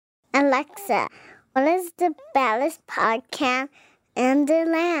Alexa, what is the baddest podcast in the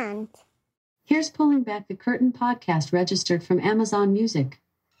land? Here's Pulling Back the Curtain podcast registered from Amazon Music.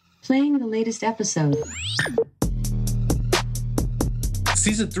 Playing the latest episode.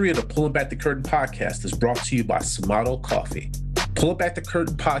 Season 3 of the Pulling Back the Curtain podcast is brought to you by Sumato Coffee. Pulling Back the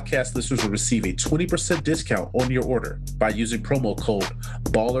Curtain podcast listeners will receive a 20% discount on your order by using promo code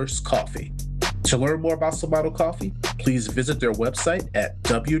BallersCoffee. To learn more about Sumato Coffee, please visit their website at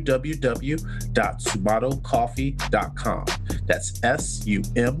www.sumatocoffee.com. That's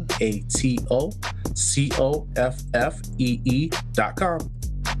SUMATOCOFFEE.com.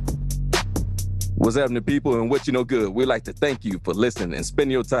 What's happening, people, and what you know good? We'd like to thank you for listening and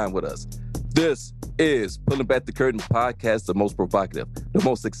spending your time with us. This is Pulling Back the Curtain podcast, the most provocative, the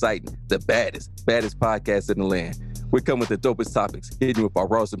most exciting, the baddest podcast in the land. We come with the dopest topics, hitting you with our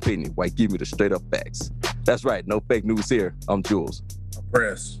rawest opinion while giving you the straight up facts. That's right, no fake news here. I'm Jules.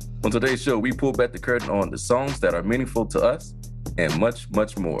 Press. On today's show, we pull back the curtain on the songs that are meaningful to us and much,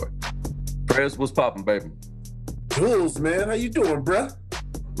 much more. Press, what's poppin', baby? Jules, man, how you doing, bruh?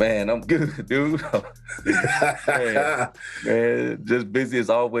 Man, I'm good, dude. man, just busy as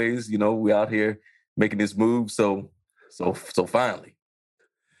always. You know, we out here making this move. So finally.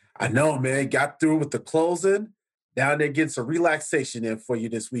 I know, man. Got through with the closing. Down there getting some relaxation in for you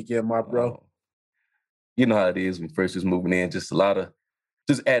this weekend, my bro. You know how it is when first just moving in. Just a lot of,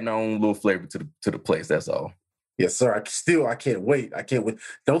 just adding our own little flavor to the place. That's all. Yes, sir. I can't wait.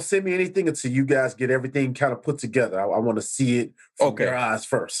 Don't send me anything until you guys get everything kind of put together. I want to see it from your eyes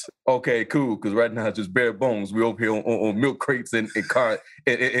first. Okay, cool. Because right now it's just bare bones. We over here on milk crates and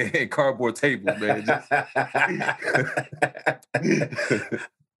cardboard tables, man.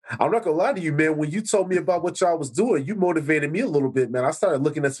 I'm not gonna lie to you, man. When you told me about what y'all was doing, you motivated me a little bit, man. I started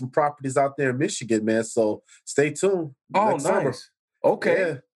looking at some properties out there in Michigan, man. So stay tuned. Oh, nice. Summer. Okay.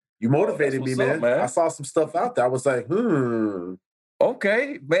 Yeah. You motivated me, man. I saw some stuff out there. I was like,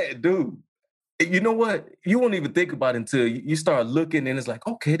 Okay, man, dude. You know what? You won't even think about it until you start looking, and it's like,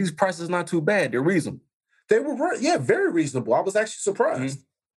 okay, these prices not too bad. They're reasonable. They were, very reasonable. I was actually surprised.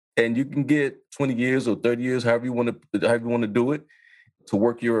 Mm-hmm. And you can get 20 years or 30 years, however you want to do it, to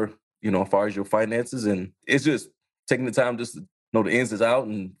work your, as far as your finances. And it's just taking the time just to know the ins and outs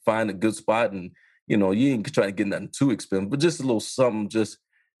and find a good spot. And, you ain't trying to get nothing too expensive, but just a little something just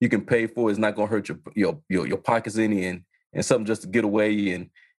you can pay for. It's not going to hurt your pockets any, and something just to get away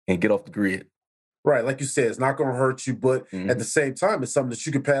and get off the grid. Right. Like you said, it's not going to hurt you, but at the same time, it's something that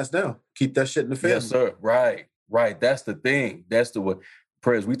you can pass down. Keep that shit in the family. Yes, sir. Right. That's the thing. That's the way.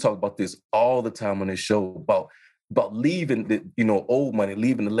 Prayers, we talk about this all the time on this show about leaving the, old money,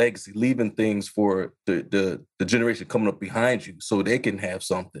 leaving the legacy, leaving things for the generation coming up behind you so they can have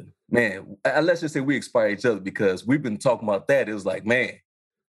something. Man, let's just say we inspire each other because we've been talking about that. It was like, man,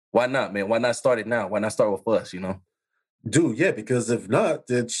 why not, man? Why not start it now? Why not start with us, Dude, yeah, because if not,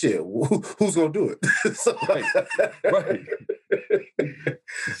 then shit, who's going to do it? Right.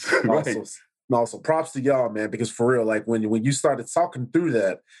 Also, props to y'all, man, because for real, like when you started talking through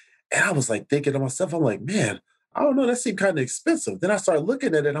that, and I was like thinking to myself, I'm like, man, I don't know, that seemed kind of expensive. Then I started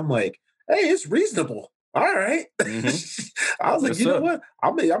looking at it, I'm like, hey, it's reasonable. All right. Mm-hmm. I was like, know what?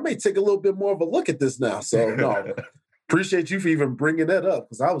 I may take a little bit more of a look at this now. So no. Appreciate you for even bringing that up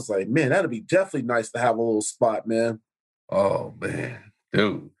because I was like, man, that'd be definitely nice to have a little spot, man. Oh, man.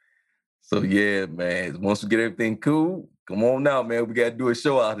 Dude. So, yeah, man, once we get everything cool, come on now, man. We got to do a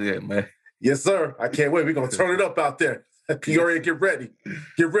show out there, man. Yes, sir. I can't wait. We're going to turn it up out there. Peoria, get ready.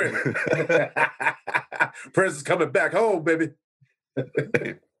 Get ready. Prez is coming back home, baby.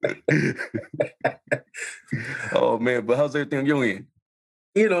 Oh, man. But how's everything on your end?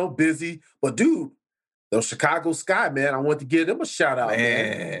 Busy. But, dude, those Chicago Sky, man, I want to give them a shout out,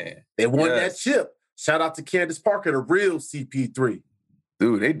 man. They won that chip. Shout out to Candace Parker, the real CP3.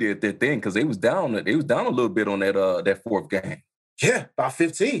 Dude, they did their thing because they was down a little bit on that fourth game. Yeah, about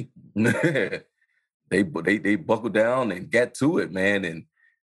 15. They buckled down and got to it, man. And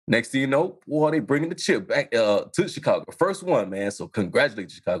next thing you know, boy, they bringing the chip back to Chicago. First one, man. So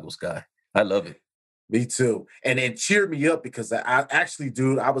congratulations, Chicago Sky. I love it. Me too. And it cheered me up because I actually,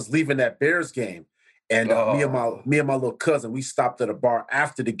 dude, I was leaving that Bears game. And me and my little cousin, we stopped at a bar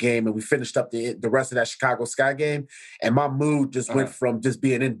after the game and we finished up the rest of that Chicago Sky game. And my mood just went from just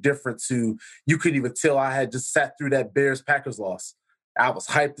being indifferent to, you couldn't even tell I had just sat through that Bears-Packers loss. I was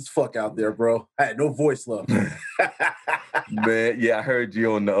hyped as fuck out there, bro. I had no voice left. Man, yeah, I heard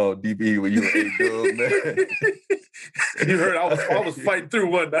you on the DB when you were A-Dub, man. You heard I was fighting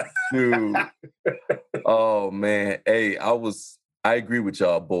through one night. Dude. Oh, man. Hey, I agree with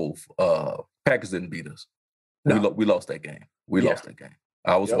y'all both. Packers didn't beat us. No. We lost that game. We lost that game.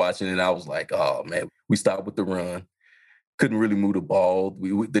 I was watching and I was like, oh, man, we stopped with the run. Couldn't really move the ball.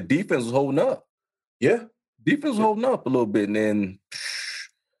 The defense was holding up. Yeah. Defense was holding up a little bit. And then,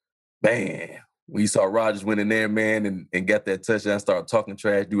 man, we saw Rodgers went in there, man, and got that touchdown, started talking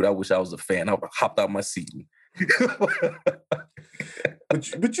trash. Dude, I wish I was a fan. I would have hopped out my seat.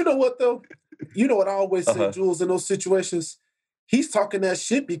 But you know what, though? You know what I always say, Jules, in those situations? He's talking that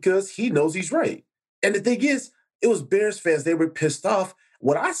shit because he knows he's right. And the thing is, it was Bears fans. They were pissed off.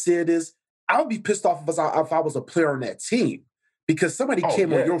 What I said is, I would be pissed off if I was a player on that team because somebody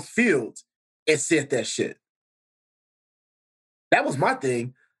came on your field and said that shit. That was my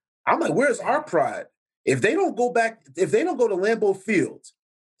thing. I'm like, where's our pride? If they don't go to Lambeau Field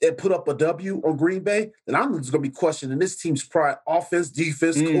and put up a W on Green Bay, then I'm just going to be questioning this team's pride, offense,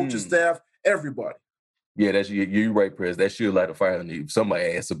 defense, coaching staff, everybody. Yeah, you're right, Prez. That should light a fire on you.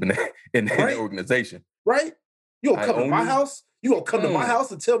 Somebody ass up in that organization. Right? You gonna come to my house? You gonna come to my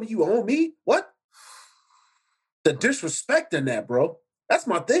house and tell me you own me? What? The disrespect in that, bro. That's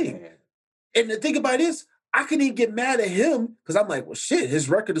my thing. And the thing about it is, I couldn't even get mad at him because I'm like, well, shit, his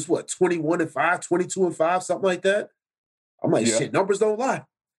record is what, 21-5, 22-5, something like that? I'm like, shit, numbers don't lie.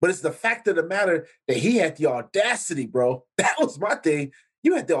 But it's the fact of the matter that he had the audacity, bro. That was my thing.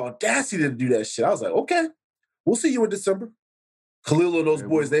 You had the audacity to do that shit. I was like, okay, we'll see you in December. Khalil and those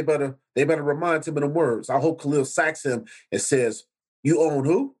boys, they better remind him of the words. I hope Khalil sacks him and says, you own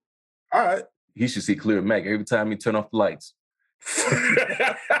who? All right. He should see Clear Mac every time he turn off the lights.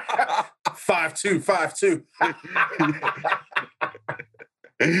 5'2".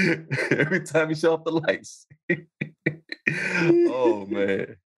 Every time he shut off the lights. Oh,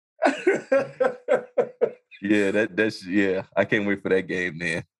 man. Yeah, that's I can't wait for that game,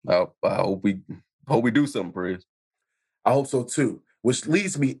 man. I hope we do something, Perez. I hope so too. Which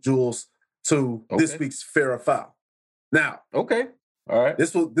leads me, Jules, to this week's Fair or Foul. Now, all right.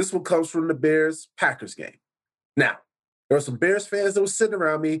 This one comes from the Bears-Packers game. Now, there were some Bears fans that were sitting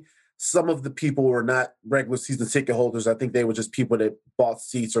around me. Some of the people were not regular season ticket holders. I think they were just people that bought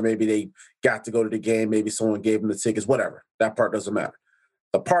seats, or maybe they got to go to the game. Maybe someone gave them the tickets, whatever. That part doesn't matter.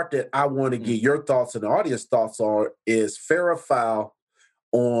 The part that I want to get your thoughts and the audience thoughts on is fair or foul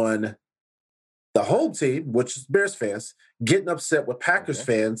on the home team, which is Bears fans, getting upset with Packers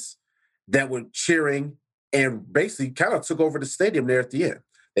fans that were cheering and basically kind of took over the stadium there at the end.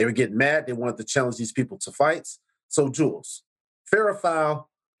 They were getting mad. They wanted to challenge these people to fights. So, Jules, fair or foul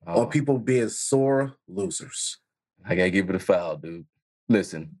on people being sore losers? I got to give it a foul, dude.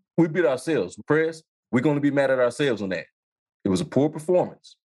 Listen, we beat ourselves. Press, we're going to be mad at ourselves on that. It was a poor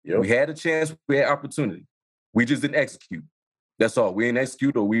performance. Yep. We had a chance. We had opportunity. We just didn't execute. That's all. We didn't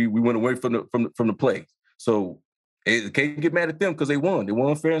execute, or we went away from the play. So can't get mad at them because they won. They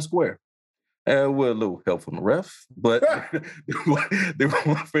won fair and square. With a little help from the ref, but they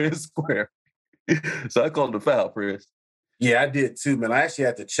won fair and square. So I called it a foul, Chris. Yeah, I did too, man. I actually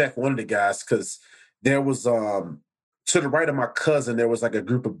had to check one of the guys because there was to the right of my cousin, there was like a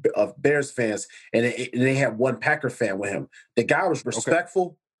group of Bears fans, and they had one Packer fan with him. The guy was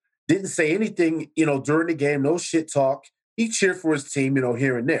respectful, didn't say anything, during the game, no shit talk. He cheered for his team,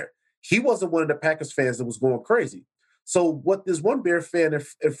 here and there. He wasn't one of the Packers fans that was going crazy. So what this one Bear fan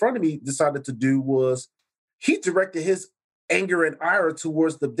in front of me decided to do was he directed his anger and ire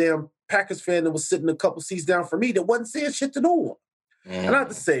towards the damn Packers fan that was sitting a couple seats down from me that wasn't saying shit to no one. And I have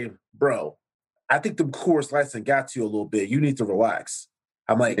to say, bro, I think the Coors Lights got to you a little bit. You need to relax.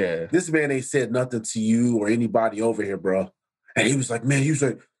 I'm like, this man ain't said nothing to you or anybody over here, bro. And he was like,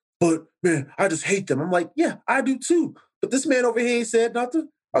 but man, I just hate them. I'm like, yeah, I do too. But this man over here ain't said nothing.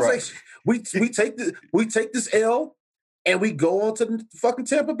 I was like, we take this L and we go on to the fucking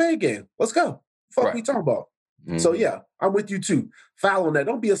Tampa Bay game. Let's go. Fuck we talking about. Mm-hmm. So yeah, I'm with you too. Foul on that.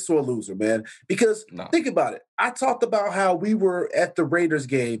 Don't be a sore loser, man. Because think about it. I talked about how we were at the Raiders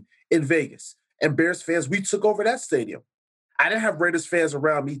game in Vegas, and Bears fans, we took over that stadium. I didn't have Raiders fans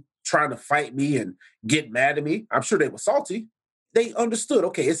around me trying to fight me and get mad at me. I'm sure they were salty. They understood,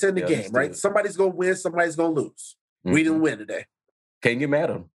 okay, it's in the game, right? Somebody's going to win, somebody's going to lose. Mm-hmm. We didn't win today. Can't get mad at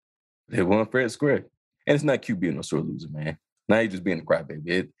them. They won fair and square. And it's not cute being a sore loser, man. Now you're just being a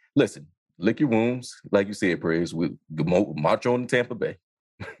crybaby. Listen, lick your wounds. Like you said, Praise, we march on to Tampa Bay.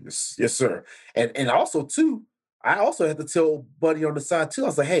 Yes, sir. And also, too, I also had to tell Buddy on the side, too. I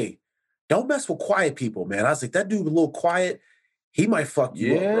was like, hey, don't mess with quiet people, man. I was like, that dude a little quiet. He might fuck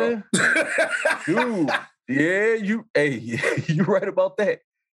you up, bro. Dude. Yeah, you right about that.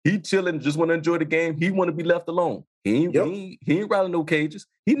 He chilling, just want to enjoy the game. He want to be left alone. He ain't riding no cages.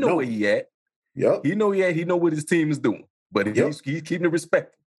 He know where he at. Yep. He know what his team is doing. But he's keeping it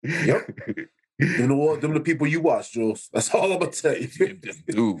respectful. Yep. Them the people you watch, Jules. That's all I'm gonna tell you.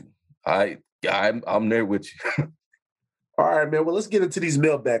 Dude, I'm there with you. All right, man. Well, let's get into these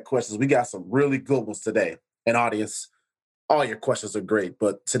mailbag questions. We got some really good ones today. And audience, all your questions are great,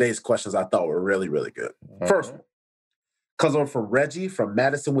 but today's questions I thought were really, really good. First one comes on from Reggie from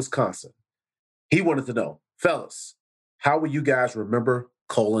Madison, Wisconsin. He wanted to know, fellas, how will you guys remember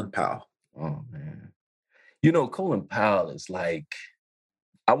Colin Powell? Oh, man. Colin Powell is like,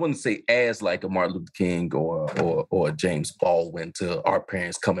 I wouldn't say as like a Martin Luther King or a James Baldwin to our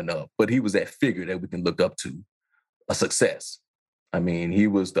parents coming up, but he was that figure that we can look up to, a success. I mean, he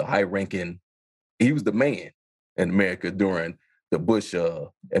was the he was the man in America during the Bush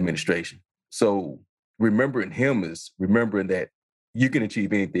administration. So remembering him is remembering that you can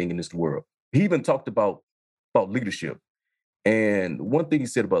achieve anything in this world. He even talked about leadership. And one thing he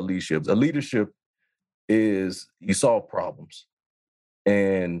said about leadership is you solve problems.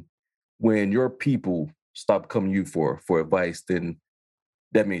 And when your people stop coming to you for advice, then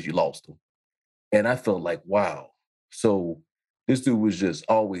that means you lost them. And I felt like, wow. So this dude was just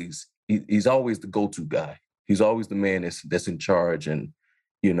always, he's always the go-to guy. He's always the man that's in charge and,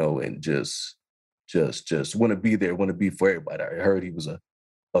 and just want to be there, want to be for everybody. I heard he was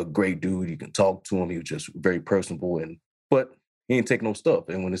a great dude. You can talk to him. He was just very personable, but he didn't take no stuff.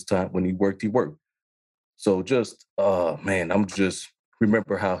 And when he worked, he worked. So just, man, I'm just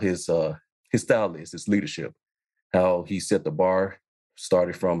remember how his style is, his leadership, how he set the bar,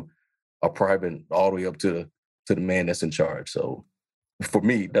 started from a private all the way up to the man that's in charge. So for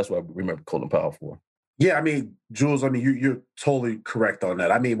me, that's what I remember Colin Powell for. Yeah, I mean, Jules, you're totally correct on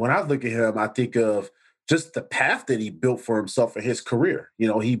that. I mean, when I look at him, I think of just the path that he built for himself in his career.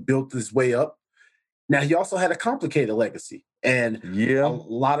 He built his way up. Now, he also had a complicated legacy. And a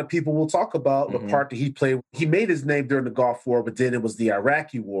lot of people will talk about the part that he played. He made his name during the Gulf War, but then it was the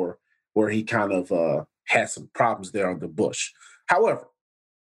Iraqi War where he kind of had some problems there under Bush. However,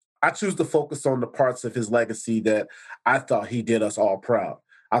 I choose to focus on the parts of his legacy that I thought he did us all proud.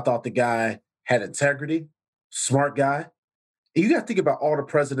 I thought the guy had integrity, smart guy. And you got to think about all the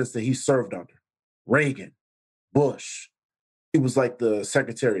presidents that he served under. Reagan, Bush. He was like the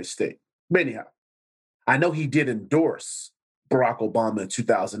Secretary of State. But anyhow, I know he did endorse Barack Obama in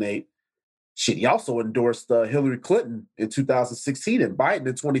 2008. Shit, he also endorsed Hillary Clinton in 2016 and Biden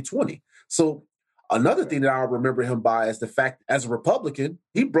in 2020. So another thing that I remember him by is the fact, as a Republican,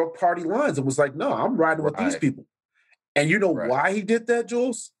 he broke party lines and was like, no, I'm riding with these people. And you know why he did that,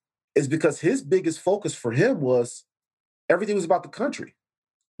 Jules? Is because his biggest focus for him was everything was about the country.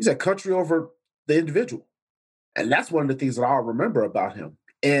 He said country over the individual. And that's one of the things that I'll remember about him.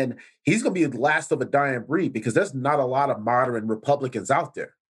 And he's going to be the last of a dying breed because there's not a lot of modern Republicans out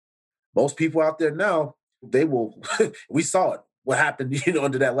there. Most people out there now, they will, we saw it, what happened,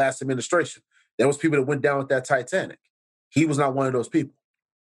 under that last administration. There was people that went down with that Titanic. He was not one of those people.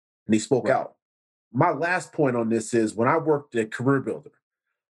 And he spoke out. My last point on this is when I worked at Career Builder,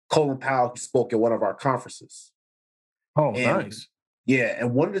 Colin Powell spoke at one of our conferences. Oh, nice. Yeah.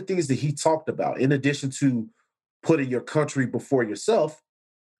 And one of the things that he talked about, in addition to putting your country before yourself,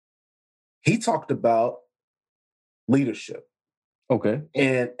 he talked about leadership. Okay.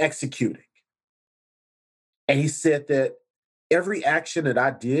 And executing. And he said that every action that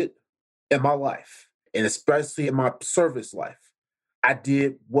I did in my life, and especially in my service life, I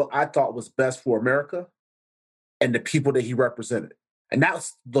did what I thought was best for America and the people that he represented. And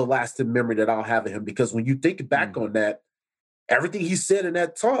that's the lasting memory that I'll have of him, because when you think back on that, everything he said in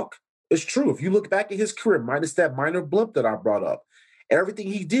that talk is true. If you look back at his career, minus that minor blimp that I brought up,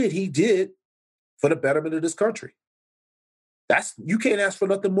 everything he did for the betterment of this country. You can't ask for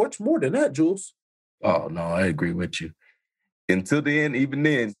nothing much more than that, Jules. Oh, no, I agree with you. Until then, even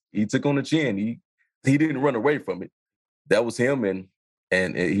then, he took on the chin. He didn't run away from it. That was him,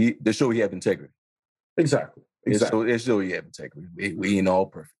 and he to show he had integrity. Exactly. It showed he had integrity. We ain't all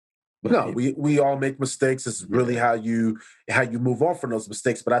perfect. But no, we all make mistakes. It's really how you move on from those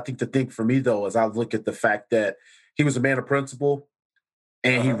mistakes. But I think the thing for me, though, is I look at the fact that he was a man of principle,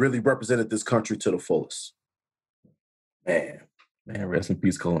 and he really represented this country to the fullest. Man, rest in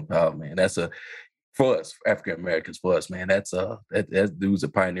peace, Colin Powell, man. For us, African Americans, man, that dude's a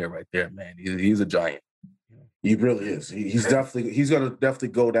pioneer right there, man. He's a giant. He really is. He's gonna definitely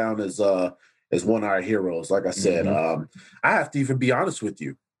go down as one of our heroes. Like I said, I have to even be honest with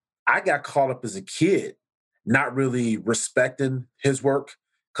you. I got caught up as a kid, not really respecting his work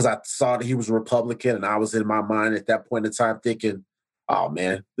because I saw that he was a Republican, and I was in my mind at that point in time thinking, oh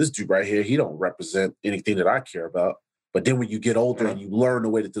man, this dude right here, he don't represent anything that I care about. But then when you get older and you learn the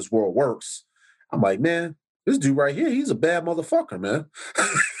way that this world works, I'm like, man, this dude right here, he's a bad motherfucker, man.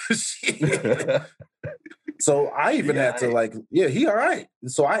 Shit. So I even had to he all right.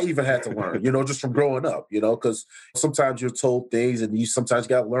 So I even had to learn, just from growing up, because sometimes you're told things and you sometimes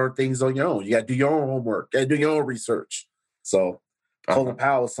got to learn things on your own. You got to do your own homework, got to do your own research. So Colin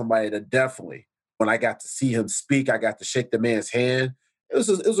Powell is somebody that definitely, when I got to see him speak, I got to shake the man's hand. It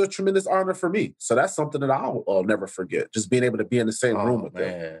was a tremendous honor for me. So that's something that I'll never forget, just being able to be in the same room with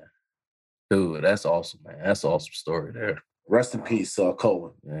him. Dude, that's awesome, man. That's an awesome story there. Rest in peace,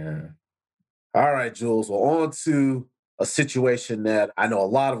 Colin. Yeah. All right, Jules. Well, on to a situation that I know a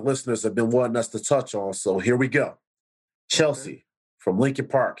lot of listeners have been wanting us to touch on. So here we go. Chelsea from Lincoln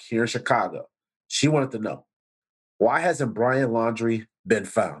Park here in Chicago. She wanted to know, why hasn't Brian Laundrie been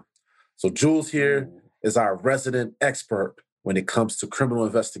found? So Jules here is our resident expert when it comes to criminal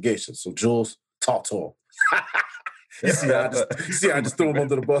investigations. So Jules, talk to him. You see how I just threw him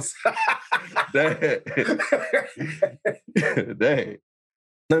under the bus? Dang.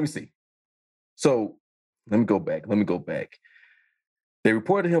 Let me see. So let me go back. They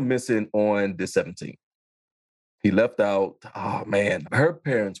reported him missing on the 17th. He left out. Oh man, her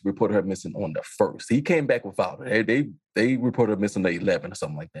parents reported her missing on the 1st. He came back without her. They reported her missing on the 11th or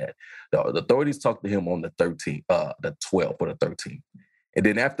something like that. The authorities talked to him on the 13th, the 12th or the 13th, and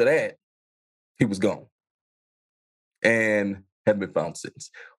then after that, he was gone and hadn't been found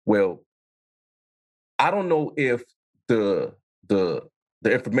since. Well, I don't know if the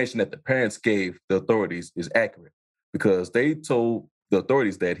information that the parents gave the authorities is accurate, because they told the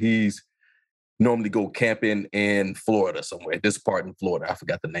authorities that he's normally go camping in Florida somewhere, this part in Florida. I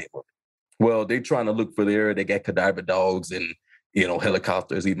forgot the name of it. Well, they trying to look for there. They got cadaver dogs and,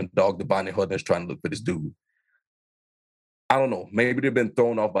 helicopters, even dog the bounty hunters trying to look for this dude. I don't know. Maybe they've been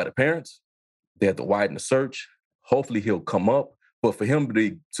thrown off by the parents. They had to widen the search. Hopefully he'll come up. But for him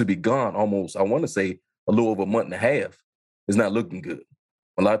to be gone almost, I want to say, a little over a month and a half, is not looking good.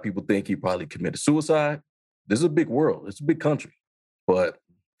 A lot of people think he probably committed suicide. This is a big world. It's a big country. But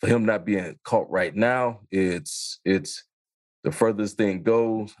for him not being caught right now, it's the furthest thing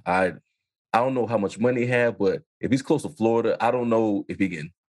goes. I don't know how much money he have, but if he's close to Florida, I don't know if he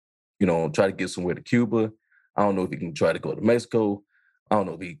can, try to get somewhere to Cuba. I don't know if he can try to go to Mexico. I don't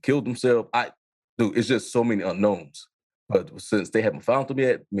know if he killed himself. It's just so many unknowns. But since they haven't found him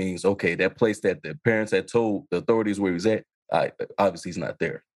yet, means, okay, that place that the parents had told the authorities where he was at, obviously he's not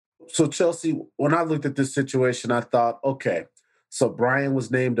there. So, Chelsea, when I looked at this situation, I thought, okay, so Brian was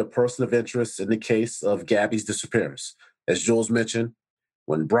named a person of interest in the case of Gabby's disappearance. As Jules mentioned,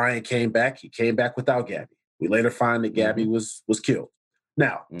 when Brian came back, he came back without Gabby. We later find that Gabby was killed.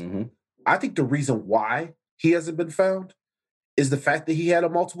 Now, I think the reason why he hasn't been found is the fact that he had a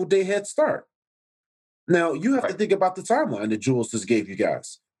multiple day head start. Now, you have to think about the timeline that Jules just gave you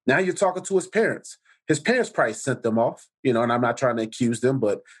guys. Now you're talking to his parents. His parents probably sent them off, and I'm not trying to accuse them,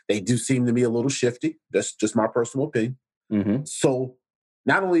 but they do seem to be a little shifty. That's just my personal opinion. So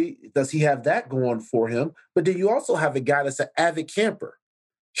not only does he have that going for him, but then you also have a guy that's an avid camper.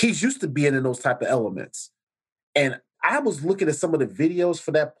 He's used to being in those type of elements. And I was looking at some of the videos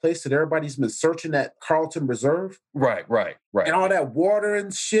for that place that everybody's been searching at Carlton Reserve. Right. And all that water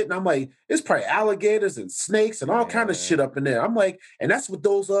and shit. And I'm like, it's probably alligators and snakes and all kind of shit up in there. I'm like, and that's what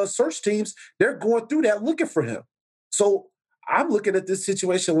those search teams, they're going through that looking for him. So I'm looking at this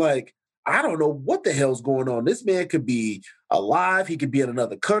situation like, I don't know what the hell's going on. This man could be alive. He could be in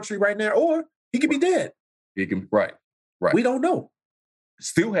another country right now, or he could be dead. He can, right. We don't know.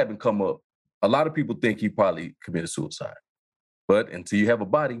 Still haven't come up. A lot of people think he probably committed suicide. But until you have a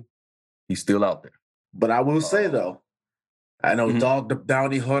body, he's still out there. But I will say, though, I know Dog the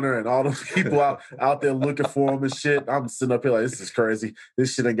Bounty Hunter and all those people out there looking for him and shit. I'm sitting up here like, this is crazy.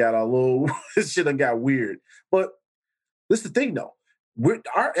 This shit done got weird. But this is the thing, though.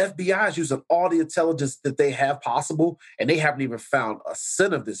 Our FBI is using all the intelligence that they have possible, and they haven't even found a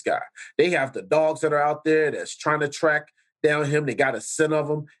scent of this guy. They have the dogs that are out there that's trying to track down him. They got a scent of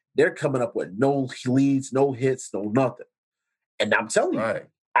him. They're coming up with no leads, no hits, no nothing. And I'm telling you,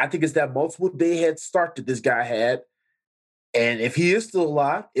 I think it's that multiple day head start that this guy had. And if he is still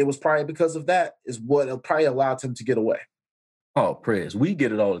alive, it was probably because of that is what probably allowed him to get away. Oh, Prez, we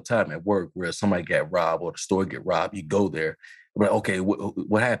get it all the time at work where somebody got robbed or the store get robbed. You go there. We're like, okay,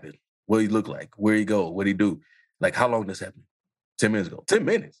 what happened? What did he look like? Where he go? What did he do? Like, how long this happened? 10 minutes ago. 10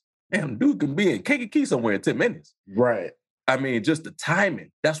 minutes? Damn, dude could be in Kankakee somewhere in 10 minutes. Right. I mean, just the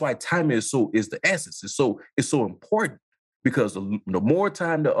timing. That's why timing is the essence. It's so important, because the more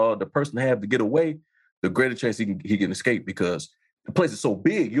time the person have to get away, the greater chance he can escape, because the place is so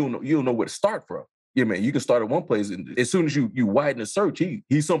big, you don't know where to start from. Yeah, man, you can start at one place, and as soon as you widen the search,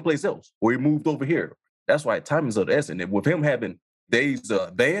 he's someplace else, or he moved over here. That's why time is of the essence. And with him having days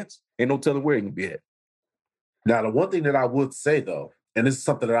advance, ain't no telling where he can be at. Now, the one thing that I would say, though, and this is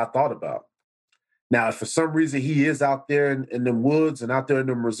something that I thought about. Now, if for some reason he is out there in them woods and out there in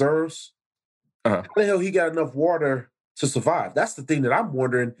them reserves, how the hell he got enough water to survive? That's the thing that I'm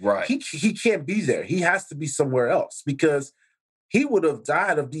wondering. Right. He can't be there. He has to be somewhere else because he would have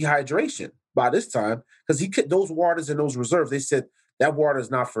died of dehydration by this time because he could, those waters in those reserves, they said that water is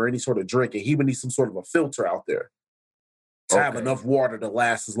not for any sort of drinking. He would need some sort of a filter out there to have enough water to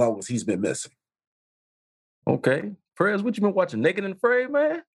last as long as he's been missing. Okay. Prez, what you been watching? Naked and Afraid,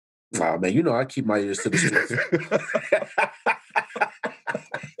 man? Nah, man, you know I keep my ears to the streets.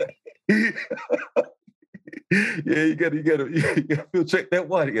 Yeah, you gotta check that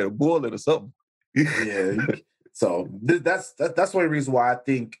water. You gotta boil it or something. Yeah. So that's one reason why I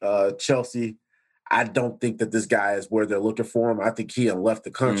think Chelsea. I don't think that this guy is where they're looking for him. I think he had left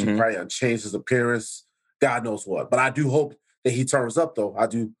the country, probably changed his appearance. God knows what. But I do hope that he turns up, though. I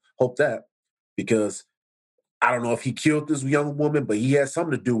do hope that because I don't know if he killed this young woman, but he had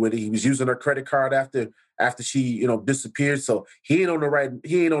something to do with it. He was using her credit card after she, disappeared. So he ain't on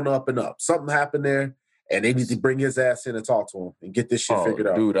the up and up. Something happened there, and they need to bring his ass in and talk to him and get this shit figured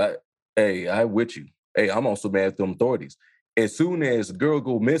out. Dude, I with you. Hey, I'm also mad at them authorities. As soon as a girl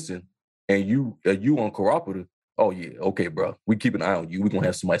go missing and you uncooperative, oh yeah, okay, bro, we keep an eye on you. We're gonna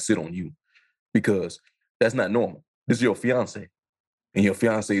have somebody sit on you because that's not normal. This is your fiance, and your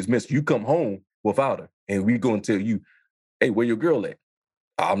fiance is missing. You come home without her, and we gonna tell you, hey, where your girl at?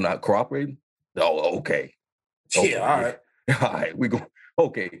 I'm not cooperating. Oh, okay. Yeah, all right. All right, we go.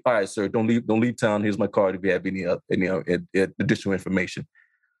 Okay, all right, sir. Don't leave town. Here's my card if you have any additional information.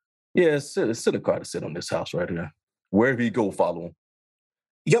 Yeah, sit a car to sit on this house right here. Wherever you go, follow him.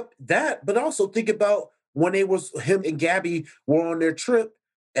 Yep, that. But also think about when him and Gabby were on their trip,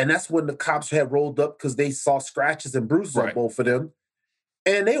 and that's when the cops had rolled up because they saw scratches and bruises on both of them.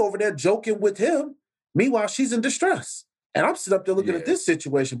 And they over there joking with him. Meanwhile, she's in distress. And I'm sitting up there looking at this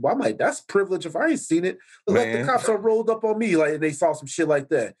situation. Boy, I'm like, that's privilege if I ain't seen it. Look like the cops are rolled up on me like they saw some shit like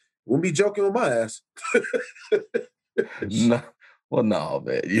that. Wouldn't be joking with my ass. No. Well, no,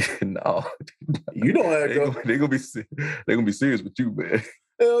 man. No. You know how it goes. They're gonna be serious with you, man.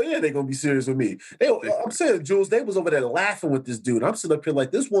 Hell yeah, they're gonna be serious with me. I'm saying, Jules, they was over there laughing with this dude. I'm sitting up here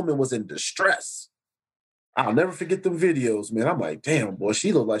like this woman was in distress. I'll never forget them videos, man. I'm like, damn, boy,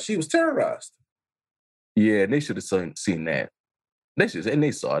 she looked like she was terrorized. Yeah, and they should have seen that.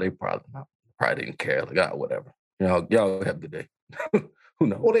 They saw it. They probably didn't care. Like, whatever. Y'all have a good day. Who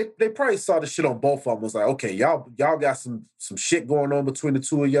knows? Well, they probably saw the shit on both of them. Was like, okay, y'all got some shit going on between the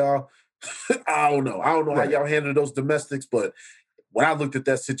two of y'all. I don't know how y'all handle those domestics, but when I looked at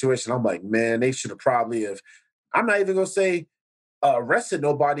that situation, I'm like, man, they should have probably have. I'm not even gonna say arrested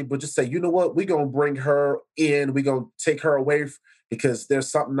nobody, but just say, you know what, we're gonna bring her in. We're gonna take her away because there's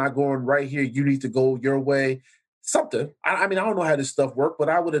something not going right here. You need to go your way. Something. I mean, I don't know how this stuff works, but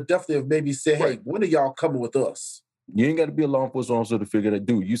I would have definitely have maybe said, hey, when are y'all coming with us? You ain't got to be a law enforcement officer to figure that.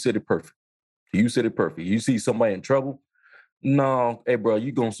 Dude, you said it perfect. You You see somebody in trouble? No, hey, bro,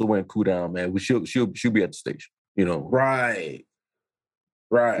 you going somewhere and cool down, man. She'll be at the station, Right.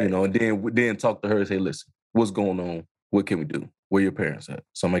 And then talk to her and say, listen, what's going on? What can we do? Where your parents at?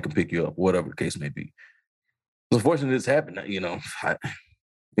 Somebody can pick you up, whatever the case may be. Unfortunately, this happened.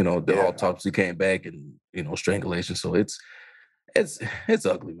 The autopsy came back and strangulation. So it's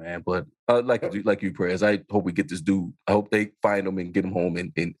ugly, man. But like you, Prez, I hope we get this dude. I hope they find him and get him home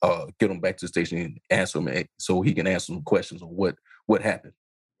and get him back to the station and answer him so he can answer some questions on what happened.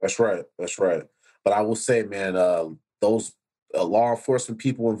 That's right. But I will say, man, those law enforcement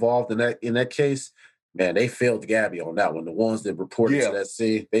people involved in that case, man, they failed Gabby on that one. The ones that reported to that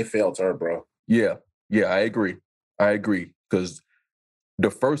scene, they failed her, bro. Yeah, I agree. Because the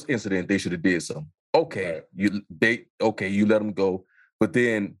first incident, they should have did something. Okay, right. You let him go. But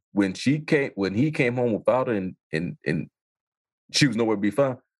then when he came home without her and she was nowhere to be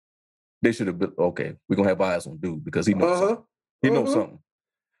found, they should have been, okay, we're going to have eyes on dude because he knows something. He knows something.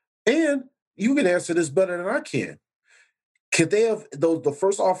 And you can answer this better than I can. Could they have, the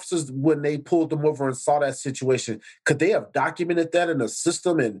first officers, when they pulled them over and saw that situation, could they have documented that in a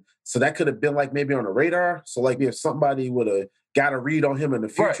system? And so that could have been like maybe on a radar. So like if somebody would have got a read on him in the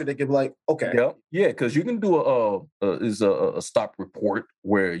future, they could be like, okay. Yeah, because you can do a stop report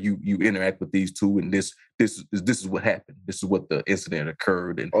where you interact with these two and this is what happened. This is what the incident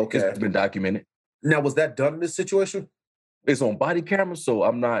occurred and it's been documented. Now, was that done in this situation? It's on body camera, so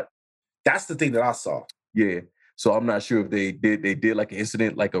I'm not. That's the thing that I saw. Yeah. So I'm not sure if they did like an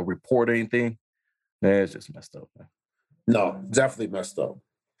incident, like a report or anything. Man, it's just messed up, man. No, definitely messed up.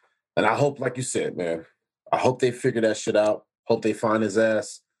 And I hope, like you said, man, I hope they figure that shit out. Hope they find his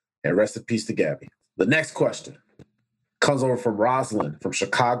ass. And rest in peace to Gabby. The next question comes over from Rosalind from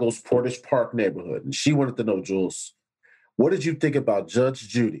Chicago's Portage Park neighborhood. And she wanted to know, Jules, what did you think about Judge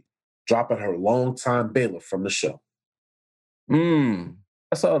Judy dropping her longtime bailiff from the show?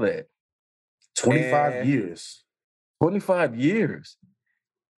 I saw that. 25 years. 25 years.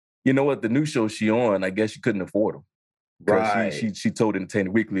 You know what? The new show she on, I guess she couldn't afford them. Right. She told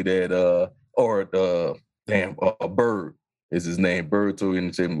Entertainment Weekly that, Bird is his name. Bird told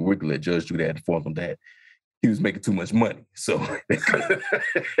Entertainment Weekly that Judge Judy had informed him that he was making too much money. So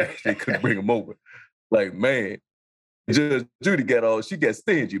they couldn't bring him over. Like, man, Judge Judy she got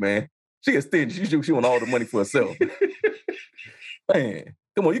stingy, man. She got stingy. She want all the money for herself. Man,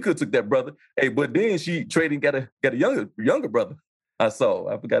 come on, you could have took that brother. Hey, but then she traded got a younger brother. I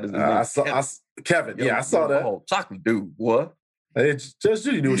forgot his name. Kevin. Yeah, I saw that. Oh, chocolate dude, what? Judge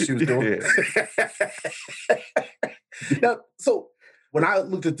Judy knew what she was doing. Now, so when I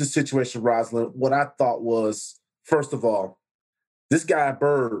looked at this situation, Rosalind, what I thought was, first of all, this guy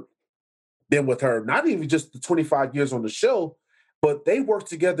Bird been with her not even just the 25 years on the show, but they worked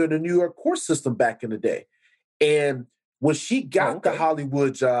together in the New York court system back in the day. And when she got the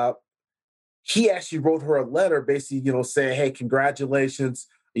Hollywood job, he actually wrote her a letter basically, saying, hey, congratulations.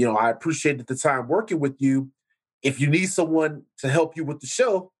 I appreciated the time working with you. If you need someone to help you with the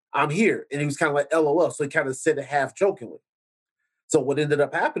show, I'm here. And he was kind of like, LOL. So he kind of said it half jokingly. So what ended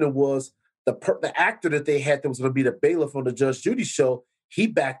up happening was the actor that they had that was going to be the bailiff on the Judge Judy show, he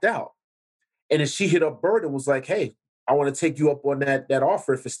backed out. And then she hit up Bird and was like, hey, I want to take you up on that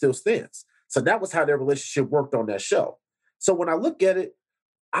offer if it still stands. So that was how their relationship worked on that show. So when I look at it,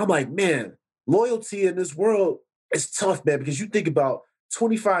 I'm like, man, loyalty in this world is tough, man, because you think about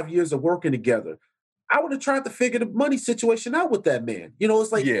 25 years of working together. I would have tried to figure the money situation out with that man.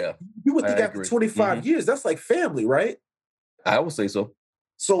 It's like, you would think after 25 years, that's like family, right? I would say so.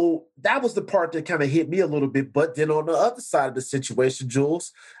 So that was the part that kind of hit me a little bit. But then on the other side of the situation,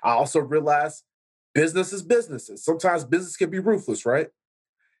 Jules, I also realized business is business. And sometimes business can be ruthless, right?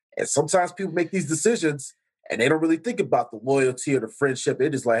 And sometimes people make these decisions and they don't really think about the loyalty or the friendship.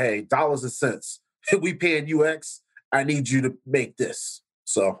 It is like, hey, dollars and cents. We paying you X. I need you to make this.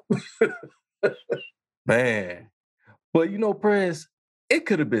 So, man. But Prez, it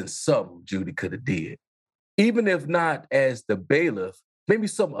could have been something Judy could have did. Even if not as the bailiff, maybe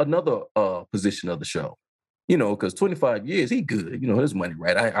another position of the show. Because 25 years, he good. His money,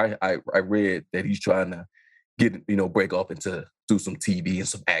 right? I read that he's trying to get, break off into do some TV and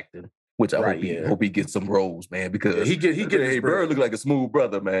some acting, which I hope he gets some roles, man. Because he get hey, Bird look like a smooth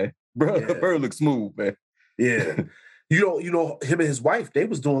brother, man. Bird looks smooth, man. Yeah. Him and his wife, they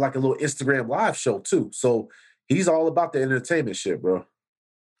was doing like a little Instagram live show too. So he's all about the entertainment shit, bro.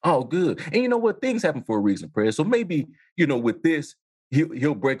 Oh, good. And you know what? Things happen for a reason, Prez. So maybe, with this,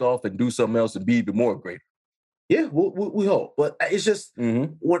 he'll break off and do something else and be even more great. Yeah, we hope. But it's just,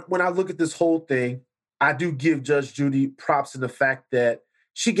 when I look at this whole thing, I do give Judge Judy props in the fact that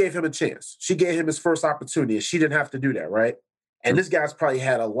she gave him a chance. She gave him his first opportunity, and she didn't have to do that, right? And this guy's probably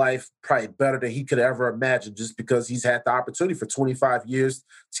had a life probably better than he could ever imagine just because he's had the opportunity for 25 years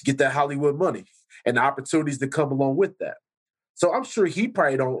to get that Hollywood money and the opportunities that come along with that. So I'm sure he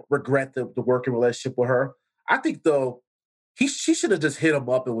probably don't regret the working relationship with her. I think, though, she should have just hit him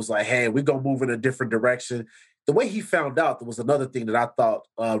up and was like, hey, we're going to move in a different direction. The way he found out, there was another thing that I thought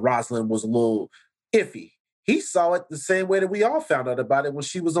Rosalind was a little iffy. He saw it the same way that we all found out about it when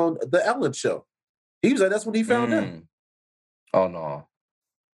she was on the Ellen show. He was like, that's when he found out. Oh, no.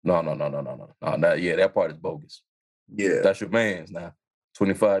 No. Yeah, that part is bogus. Yeah. That's your man's now.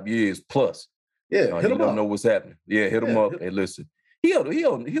 25 years plus. Yeah, he don't know what's happening. Yeah, hit him up. Hey, listen. He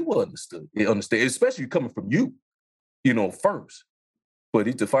will understand. He understand, especially coming from you, first.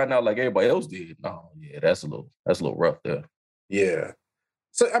 But to find out like everybody else did, no, yeah, that's a little rough there. Yeah.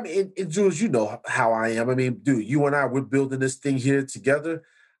 So, I mean, and Jules, you know how I am. I mean, dude, you and I, we're building this thing here together.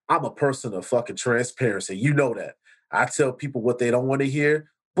 I'm a person of fucking transparency. You know that. I tell people what they don't want to hear.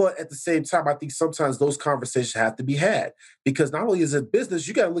 But at the same time, I think sometimes those conversations have to be had because not only is it business,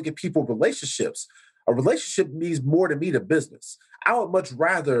 you got to look at people's relationships. A relationship means more to me than business. I would much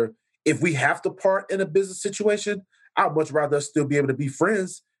rather, if we have to part in a business situation, I would much rather us still be able to be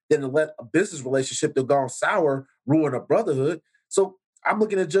friends than to let a business relationship that gone sour ruin a brotherhood. So I'm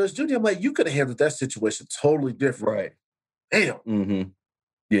looking at Judge Judy. I'm like, you could have handled that situation totally different. Right. Damn. Mm-hmm.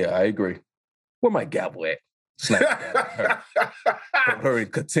 Yeah, I agree. Where my gavel at? Slap her. Hold her in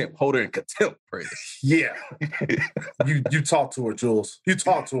contempt. Hold her in contempt, Prez. Yeah. You talk to her, Jules. You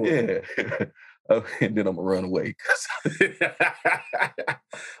talk to her. Yeah. And then I'm gonna run away.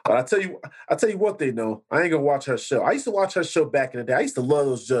 But I tell you what they know. I ain't gonna watch her show. I used to watch her show back in the day. I used to love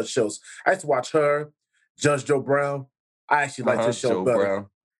those Judge shows. I used to watch her, Judge Joe Brown. I actually like this show Joe better. Brown.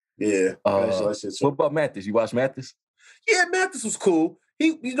 Yeah. I actually like this show. What about Mathis? You watch Mathis? Yeah, Mathis was cool.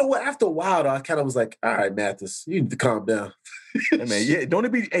 You know what? After a while, though, I kind of was like, all right, Mathis, you need to calm down. Hey, man, yeah, don't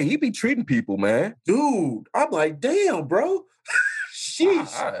it be? Hey, he be treating people, man. Dude, I'm like, damn, bro.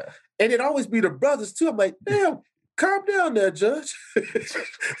 Sheesh. And it always be the brothers, too. I'm like, damn, calm down there, Judge.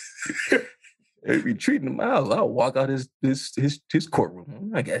 They be treating him out. I'll walk out his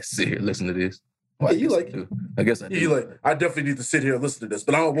courtroom. I gotta sit here and listen to this. Well, Yeah, I guess I do. You like, I definitely need to sit here and listen to this,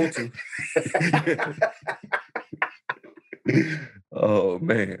 but I don't want to. Oh,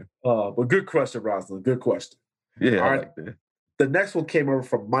 man. But good question, Rosalind. Good question. Yeah, All I right. like that. The next one came over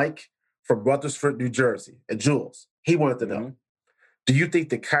from Mike from Rutherford, New Jersey. And Jules, he wanted to know, do you think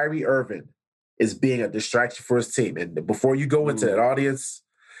that Kyrie Irving is being a distraction for his team? And before you go into that audience,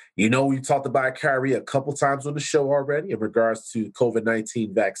 you know we talked about Kyrie a couple times on the show already in regards to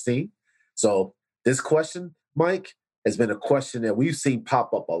COVID-19 vaccine. So this question, Mike, has been a question that we've seen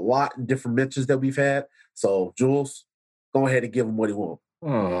pop up a lot in different mentions that we've had. So, Jules, go ahead and give him what he wants.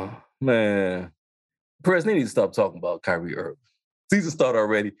 Oh, man. Perez, they need to stop talking about Kyrie Irving. Season started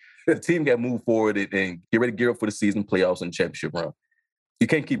already. The team got moved forward and get ready to gear up for the season, playoffs, and championship run. You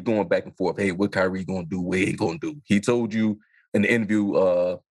can't keep going back and forth. Hey, what Kyrie going to do? What he ain't going to do? He told you in the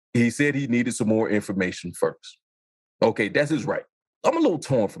interview, he said he needed some more information first. Okay, that's his right. I'm a little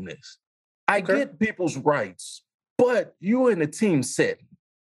torn from this. I get people's rights, but you're in a team setting.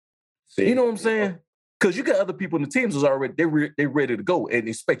 You know what I'm saying? Because you got other people in the teams who's already, they're ready to go and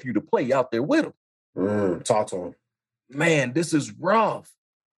expect you to play out there with them. Talk to him. Man, this is rough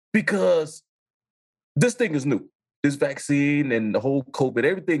because this thing is new. This vaccine and the whole COVID,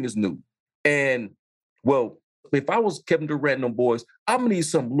 everything is new. And, well, if I was Kevin Durant and them boys, I'm going to need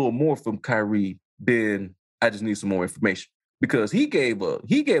something a little more from Kyrie than I just need some more information. Because he gave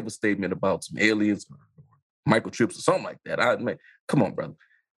a statement about some aliens, microchips or something like that. Man, come on, brother.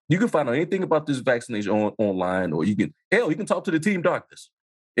 You can find out anything about this vaccination online, or you can talk to the team doctors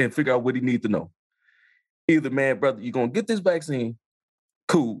and figure out what he needs to know. Either, man, brother, you're going to get this vaccine,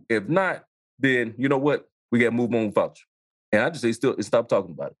 cool. If not, then you know what? We got to move on without you. And I just say stop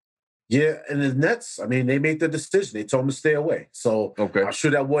talking about it. Yeah, and the Nets, I mean, they made the decision. They told him to stay away. So I'm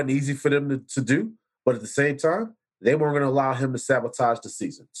sure that wasn't easy for them to do. But at the same time, they weren't going to allow him to sabotage the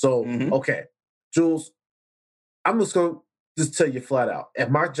season. So, okay, Jules, I'm just going to just tell you flat out.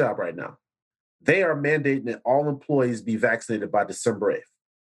 At my job right now, they are mandating that all employees be vaccinated by December 8th.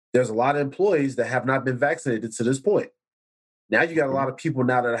 There's a lot of employees that have not been vaccinated to this point. Now you got a lot of people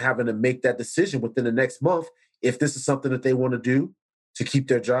now that are having to make that decision within the next month if this is something that they want to do to keep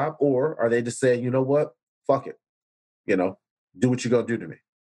their job, or are they just saying, you know what, fuck it, do what you're going to do to me.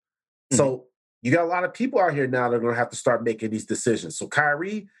 So you got a lot of people out here now that are going to have to start making these decisions. So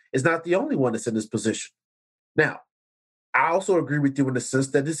Kyrie is not the only one that's in this position. Now, I also agree with you in the sense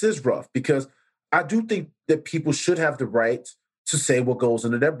that this is rough because I do think that people should have the right to say what goes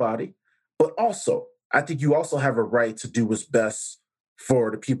into their body. But also, I think you also have a right to do what's best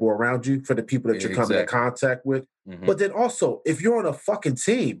for the people around you, for the people that you're coming in contact with. But then also, if you're on a fucking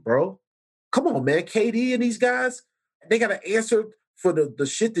team, bro, come on, man. KD and these guys, they got to answer for the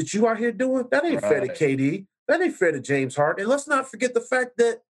shit that you out here doing. That ain't fair to KD. That ain't fair to James Harden. And let's not forget the fact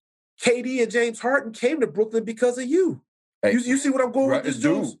that KD and James Harden came to Brooklyn because of you. Hey, you see what I'm going with this,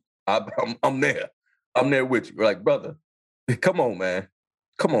 dude? I'm there. I'm there with you. Like, brother, come on, man.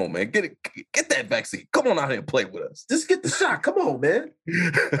 Come on, man. Get that vaccine. Come on out here and play with us. Just get the shot. Come on, man.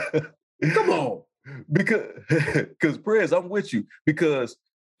 Come on. Because Perez, I'm with you. Because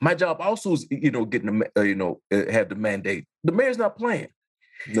my job also is, getting have the mandate. The mayor's not playing.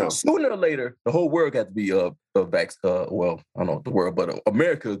 No. Sooner or later, the whole world got to be well, I don't know the world, but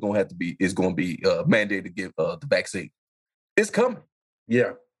America is going to be mandated to give the vaccine. It's coming.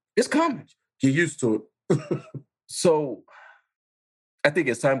 Yeah. It's coming. Get used to it. So I think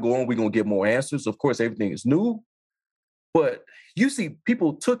as time goes on, we're going to get more answers. Of course, everything is new. But you see,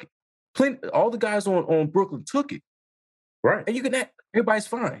 people took it. All the guys on Brooklyn took it. Right. And you can act, everybody's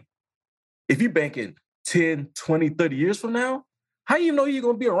fine. If you're banking 10, 20, 30 years from now, how do you know you're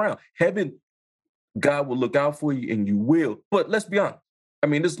going to be around? Heaven, God will look out for you and you will. But let's be honest. I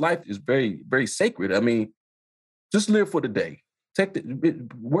mean, this life is very, very sacred. I mean, just live for the day.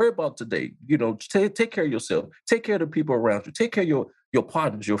 Worry about today. Take care of yourself. Take care of the people around you. Take care of your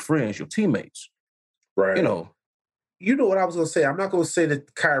partners, your friends, your teammates. Right. you know what I was going to say? I'm not going to say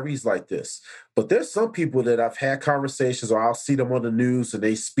that Kyrie's like this, but there's some people that I've had conversations or I'll see them on the news and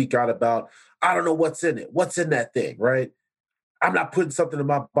they speak out about, I don't know what's in it. What's in that thing, right? I'm not putting something in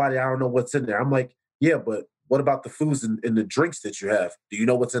my body. I don't know what's in there. I'm like, yeah, but what about the foods and the drinks that you have? Do you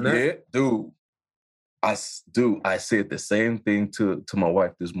know what's in there? Yeah, dude. I said the same thing to my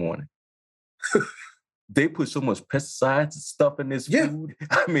wife this morning. They put so much pesticides and stuff in this food.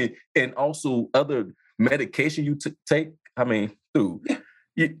 I mean, and also other medication you take. I mean, dude,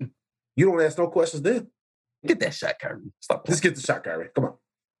 you don't ask no questions then. Get that shot, Kyrie. Stop. Just get the shot, Kyrie. Come on.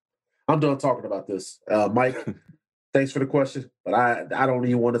 I'm done talking about this. Mike, thanks for the question, but I don't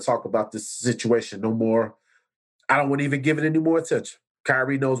even want to talk about this situation no more. I don't want to even give it any more attention.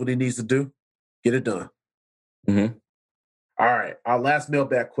 Kyrie knows what he needs to do. Get it done. Mm-hmm. All right. Our last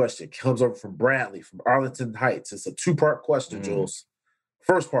mailbag question comes over from Bradley from Arlington Heights. It's a 2-part question, Jules.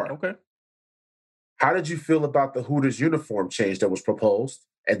 First part. Okay. How did you feel about the Hooters uniform change that was proposed?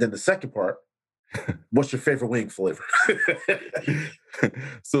 And then the second part, what's your favorite wing flavor?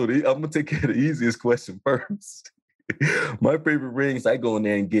 So I'm going to take care of the easiest question first. My favorite rings, I go in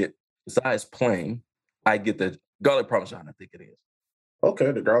there and get, besides plain, I get the garlic parmesan, I think it is.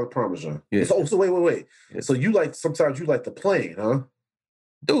 Okay, the garlic parmesan. Yeah. So wait. Yeah. So sometimes you like the plain, huh?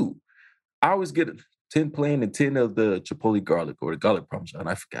 Dude, I always get 10 plain and 10 of the chipotle garlic or the garlic parmesan.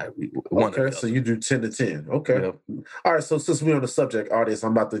 I forgot. Okay, so you do 10 to 10. Okay. Yep. All right, so since we're on the subject, audience,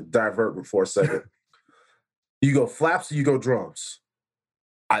 I'm about to divert for a second. You go flaps or you go drums?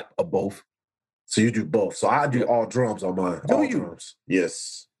 Both. So you do both. So I do all drums on mine. Do all you? Drums.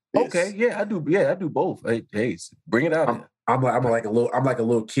 Yes. Okay, yeah, I do. Yeah, I do both. Hey, bring it out. I'm like a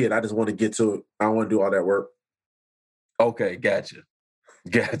little kid. I just want to get to it. I don't want to do all that work. Okay, gotcha.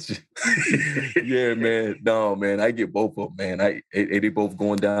 Yeah, man. No, man, I get both of them, man. They both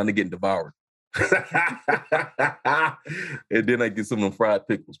going down and getting devoured. And then I get some of them fried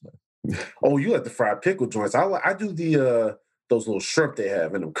pickles, man. Oh, you like the fried pickle joints? I do the those little shrimp they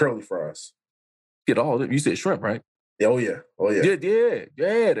have in them curly fries. Get all of them. You said shrimp, right? Oh yeah.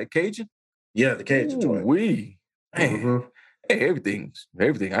 Yeah. The Cajun. Yeah, the Cajun joint. Man. Mm-hmm. Hey, everything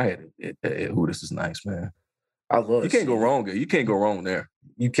I had at Hooters is nice, man. I love it. You can't go wrong. You can't go wrong there.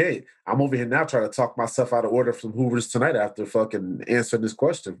 You can't. I'm over here now trying to talk myself out of order from Hooters tonight after fucking answering this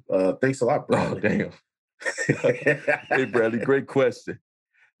question. Thanks a lot, Bradley. Oh, damn. Hey, Bradley, great question.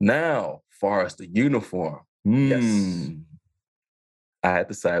 Now, far as the uniform. Yes. I had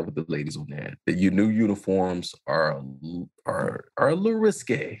to side with the ladies on that. The new uniforms are a little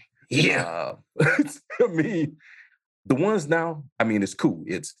risque. Yeah. I mean, the ones now, I mean, it's cool.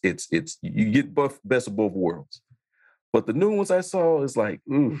 It's you get best of both worlds. But the new ones I saw is like,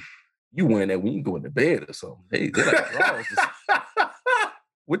 ooh, you wearing that when you go into bed or something. They're like drawers.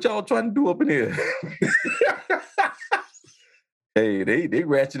 What y'all trying to do up in here? Hey, they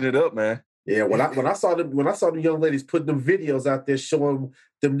ratcheting it up, man. Yeah, when I saw the young ladies putting them videos out there showing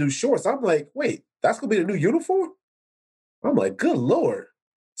them new shorts, I'm like, wait, that's gonna be the new uniform? I'm like, good Lord.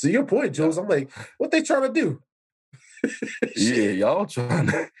 To your point, Jules, I'm like, what they trying to do? Yeah, y'all trying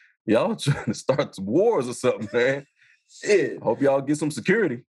to start some wars or something, man. Yeah. Hope y'all get some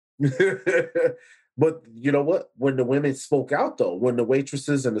security. But you know what? When the women spoke out, though, when the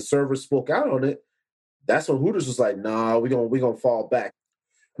waitresses and the servers spoke out on it, that's when Hooters was like, nah, we gonna fall back.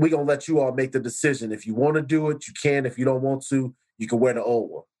 We're going to let you all make the decision. If you want to do it, you can. If you don't want to, you can wear the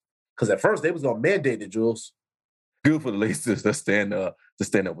old one. Because at first, they was going to mandate it, Jules. Good for the ladies to stand up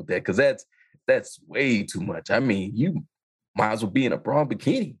with that, because that's way too much. I mean, you might as well be in a bra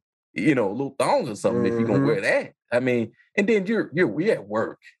bikini, a little thongs or something if you're going to wear that. I mean, and then you're at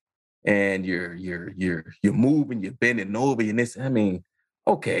work and you're moving, you're bending over, and this. I mean,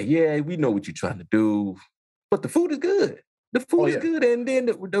 okay, yeah, we know what you're trying to do, but the food is good. The food is good, and then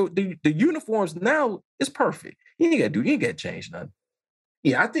the uniforms now is perfect. You ain't got to change nothing.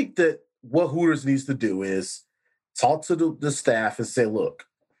 Yeah, I think that what Hooters needs to do is talk to the staff and say, look,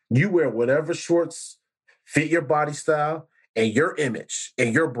 you wear whatever shorts fit your body style and your image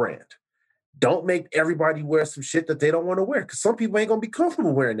and your brand. Don't make everybody wear some shit that they don't want to wear, because some people ain't going to be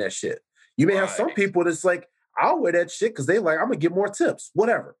comfortable wearing that shit. You may have some people that's like, I'll wear that shit because they like, I'm going to get more tips,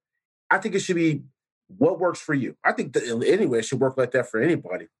 whatever. I think it should be what works for you. I think that anyway, it should work like that for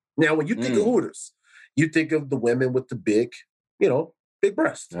anybody. Now, when you think of Hooters, you think of the women with the big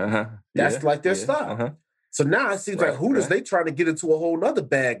breasts. That's like their style. So now it seems like Hooters, they trying to get into a whole nother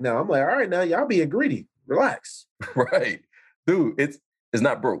bag now. I'm like, all right, now y'all being greedy. Relax. Right. Dude, it's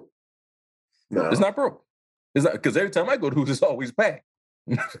not broke. No. It's not broke. It's not, because every time I go to Hooters, it's always packed.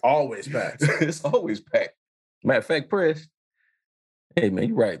 Always packed. It's always packed. Matter of fact, Press, Hey, man,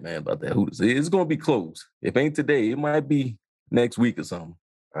 you're right, man, about that Hooters. It's going to be close. If ain't today, it might be next week or something.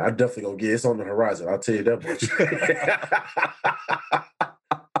 I'm definitely going to get it's on the horizon. I'll tell you that much.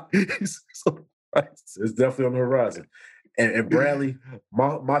 It's definitely on the horizon. And Bradley,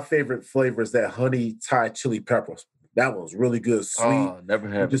 my favorite flavor is that honey Thai chili peppers. That one's really good, sweet. Oh, never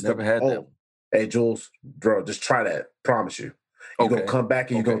had that one. Hey, Jules, bro, just try that. Promise you. You're going to come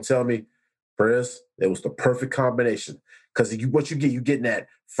back and you're going to tell me, Chris, it was the perfect combination. Because what you're getting that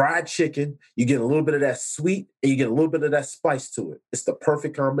fried chicken, you get a little bit of that sweet, and you get a little bit of that spice to it. It's the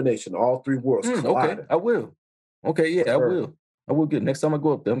perfect combination. All three worlds. Okay, I will. Okay, yeah, I will. I will get it. Next time I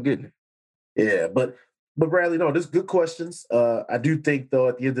go up there, I'm getting it. Yeah, but Bradley, no, this is good questions. I do think, though,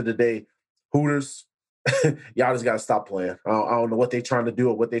 at the end of the day, Hooters, y'all just got to stop playing. I don't know what they're trying to do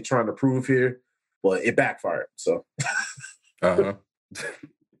or what they're trying to prove here, but it backfired. So. Uh-huh.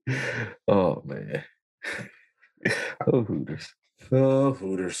 Oh, man. Oh, Hooters. Oh,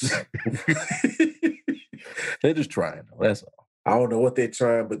 Hooters. They're just trying, though. That's all. I don't know what they're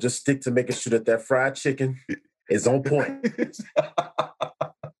trying, but just stick to making sure that fried chicken is on point.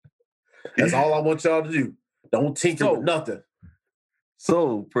 That's all I want y'all to do. Don't tinker with nothing.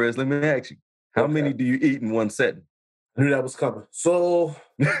 So, Prez, let me ask you, how many do you eat in one setting? I knew that was coming. So,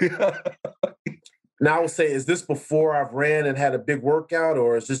 now I would say, is this before I've ran and had a big workout,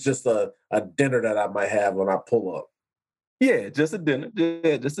 or is this just a dinner that I might have when I pull up? Yeah, just a dinner.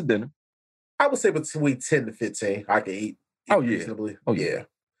 Yeah, just a dinner. I would say between 10 to 15 I can eat reasonably. Oh, yeah.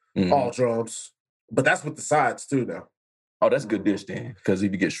 Mm-hmm. All drums. But that's with the sides, ttoo, now. Oh, that's a good dish, then. Because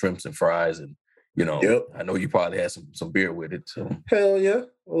if you get shrimps and fries and, I know you probably had some beer with it. So. Hell yeah.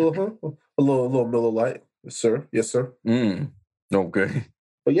 Uh-huh. A little Miller Lite. Yes, sir. Yes, sir. Okay.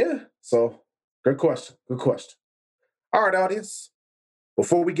 But yeah, so good question. Good question. All right, audience.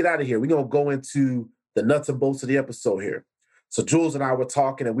 Before we get out of here, we're going to go into the nuts and bolts of the episode here. So Jules and I were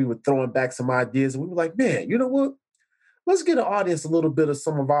talking and we were throwing back some ideas and we were like, man, you know what? Let's get an audience a little bit of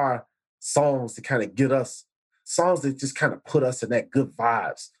some of our songs to kind of get us, songs that just kind of put us in that good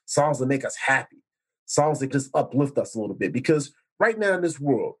vibes, songs that make us happy, songs that just uplift us a little bit. Because right now in this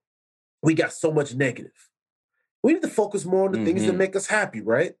world, we got so much negative. We need to focus more on the things that make us happy,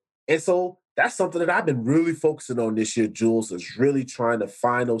 right? And so that's something that I've been really focusing on this year, Jules, is really trying to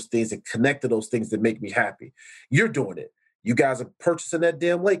find those things and connect to those things that make me happy. You're doing it. You guys are purchasing that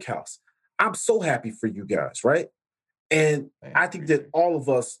damn lake house. I'm so happy for you guys, right? And I think that all of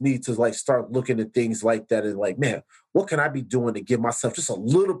us need to start looking at things like that and man, what can I be doing to give myself just a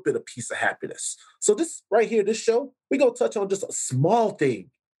little bit of piece of happiness? So this right here, this show, we're going to touch on just a small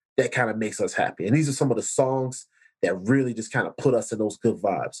thing that kind of makes us happy. And these are some of the songs that really just kind of put us in those good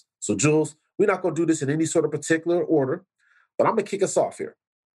vibes. So Jules, we're not going to do this in any sort of particular order, but I'm going to kick us off here.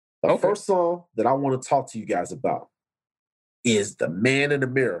 The first song that I want to talk to you guys about is The Man in the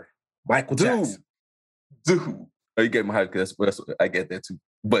Mirror, Michael Jackson. Dude. Oh, you get my hype because I get that too.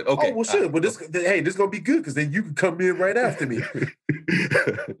 But okay. Oh, well, sure. But this is going to be good because then you can come in right after me.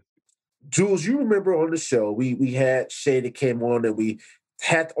 Jules, you remember on the show, we had Shay that came on and we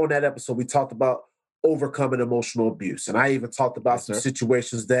had on that episode, we talked about overcoming emotional abuse. And I even talked about some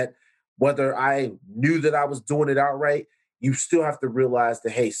situations that whether I knew that I was doing it outright, you still have to realize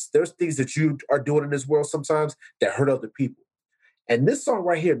that, hey, there's things that you are doing in this world sometimes that hurt other people. And this song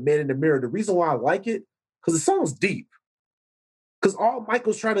right here, Man in the Mirror, the reason why I like it, because the song's deep. Because all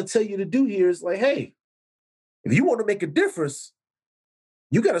Michael's trying to tell you to do here is hey, if you want to make a difference,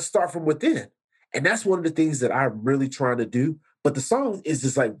 you got to start from within. And that's one of the things that I'm really trying to do. But the song is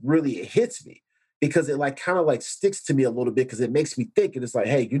just really, it hits me because it kind of sticks to me a little bit because it makes me think. And it's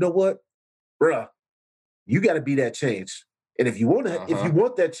hey, you know what, bruh, you got to be that change. And if you want to, if you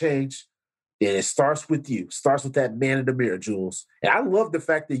want that change, then it starts with you. Starts with that Man in the Mirror, Jules. And I love the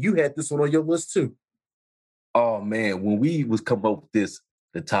fact that you had this one on your list too. Oh man, when we was coming up with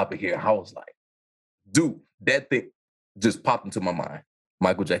the topic here, I was like, dude, that thing just popped into my mind.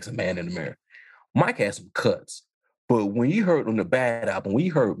 Michael Jackson, Man in the Mirror. Mike had some cuts, but when you heard on the Bad album, when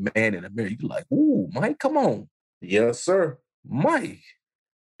you heard Man in the Mirror, you're like, ooh, Mike, come on. Yes, sir. Mike,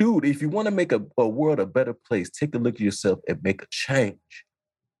 dude, if you want to make a world a better place, take a look at yourself and make a change.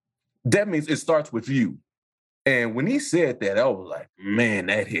 That means it starts with you. And when he said that, I was like, man,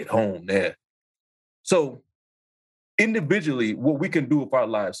 that hit home there. So individually, what we can do with our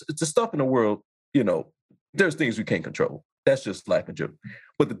lives, it's the stuff in the world, there's things we can't control. That's just life in general.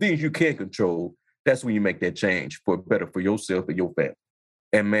 But the things you can control, that's when you make that change for better for yourself and your family.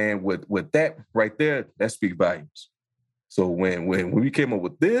 And man, with that right there, that speaks volumes. So when we came up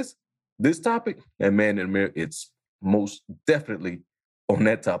with this topic, and Man in the Mirror, it's most definitely on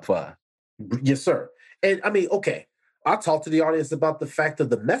that top 5. Yes, sir. And I mean, okay, I talked to the audience about the fact of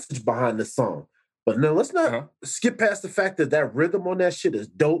the message behind the song. But no, let's not Uh-huh. skip past the fact that that rhythm on that shit is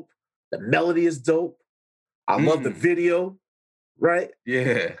dope. The melody is dope. I love the Mm, video, right?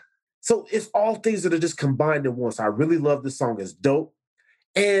 yeah. So it's all things that are just combined in one. So I really love this song. It's dope.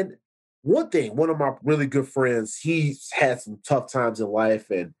 And one thing, one of my really good friends, he's had some tough times in life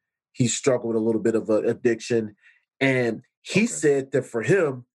and he struggled with a little bit of an addiction. And he Okay. said that for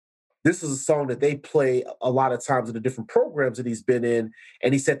him, this is a song that they play a lot of times in the different programs that he's been in.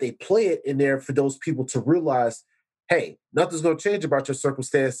 And he said they play it in there for those people to realize, hey, nothing's going to change about your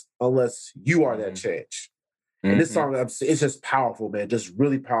circumstance unless you are that Hmm. change. And this Hmm. song, it's just powerful, man. Just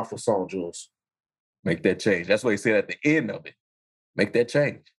really powerful song, Jules. Make that change. That's what he said at the end of it. Make that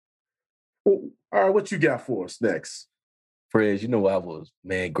change. Well, all right, what you got for us next? Fred,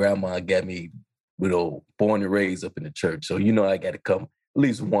 grandma got me, born and raised up in the church. So, I got to come at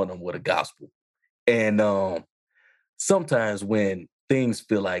least one of them with a gospel. And sometimes when things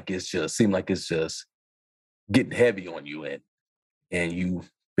feel like seem like it's just getting heavy on you and you've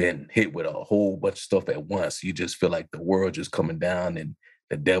been hit with a whole bunch of stuff at once, you just feel like the world just coming down and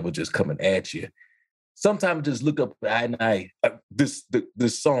the devil just coming at you. Sometimes just look up and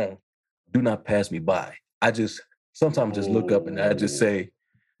this song, "Do Not Pass Me By." I just sometimes just look up and I just say,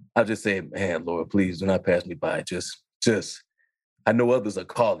 man, Lord, please do not pass me by. Just I know others are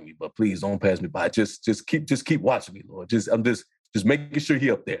calling me, but please don't pass me by. Just keep watching me, Lord. I'm just making sure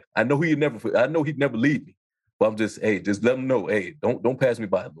he up there. I know he'd never leave me. But I'm just let him know, hey, don't pass me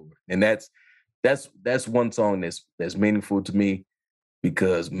by, Lord. And that's one song that's meaningful to me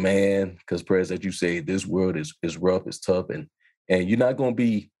because prayers, as you say, this world is rough, it's tough, and you're not gonna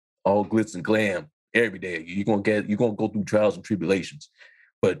be all glitz and glam every day. You're gonna go through trials and tribulations,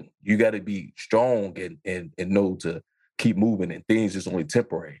 but you got to be strong and know to keep moving. And things is only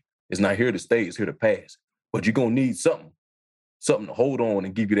temporary. It's not here to stay. It's here to pass. But you're gonna need something to hold on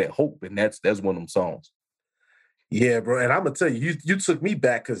and give you that hope. And that's one of them songs. Yeah, bro. And I'm gonna tell you, you took me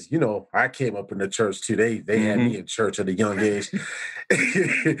back because I came up in the church too. They had Mm-hmm. me in church at a young age.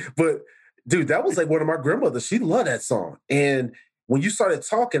 But dude, that was like one of my grandmothers. She loved that song. And when you started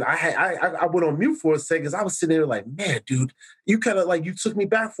talking, I went on mute for a second because I was sitting there like, man, dude, you kind of like you took me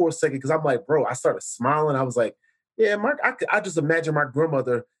back for a second because I'm like, bro, I started smiling. I was like, yeah, I just imagine my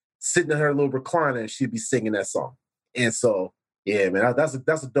grandmother sitting in her little recliner and she'd be singing that song. And so, yeah, man, that's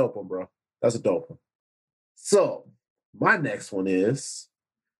a dope one, bro. That's a dope one. So my next one is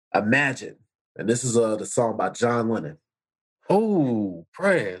Imagine. And this is the song by John Lennon. Oh,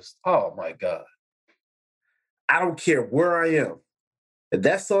 prayers. Oh my God. I don't care where I am. If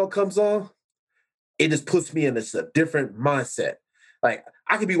that song comes on, it just puts me in a different mindset. Like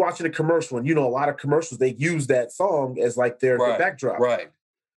I could be watching a commercial, and a lot of commercials, they use that song as like their Right. backdrop. Right.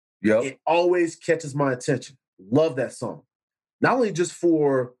 Yep. It always catches my attention. Love that song. Not only just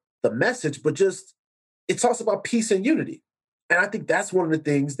for the message, but just it talks about peace and unity. And I think that's one of the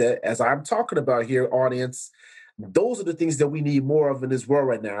things that, as I'm talking about here, audience, those are the things that we need more of in this world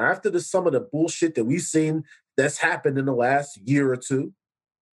right now. After some of the bullshit that we've seen that's happened in the last year or two,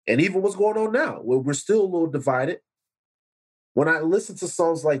 and even what's going on now, where we're still a little divided. When I listen to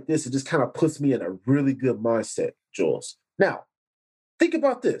songs like this, it just kind of puts me in a really good mindset, Jules. Now, think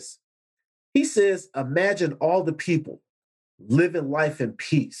about this. He says, imagine all the people living life in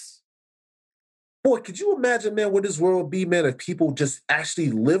peace. Boy, could you imagine, man, what this world would be, man, if people just actually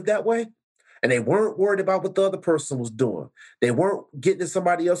lived that way? And they weren't worried about what the other person was doing. They weren't getting in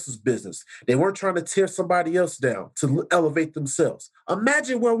somebody else's business. They weren't trying to tear somebody else down to elevate themselves.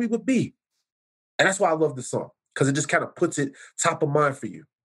 Imagine where we would be. And that's why I love this song, because it just kind of puts it top of mind for you.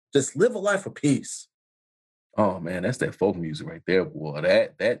 Just live a life of peace. Oh man, that's that folk music right there, boy.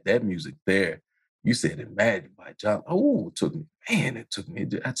 That music there. You said Imagine by John. Oh, it took me.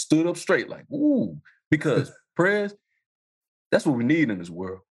 I stood up straight, like, ooh, because prayers, that's what we need in this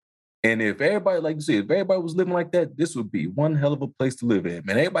world. And if everybody, like you said, if everybody was living like that, this would be one hell of a place to live in.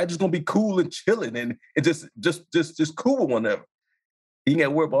 Man, everybody just gonna be cool and chilling and just cool with one another. You ain't got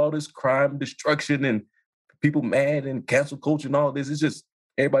to worry about all this crime, destruction, and people mad and cancel culture and all this. It's just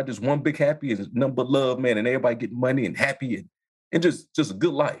everybody just one big happy and nothing but love, man, and everybody getting money and happy and just a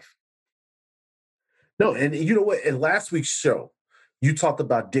good life. No, and you know what? In last week's show, you talked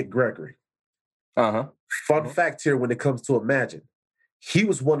about Dick Gregory. Uh-huh. Fun fact here when it comes to Imagine. He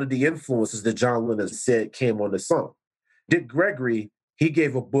was one of the influences that John Lennon said came on the song. Dick Gregory, he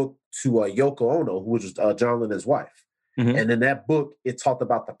gave a book to Yoko Ono, who was John Lennon's wife. Mm-hmm. And in that book, it talked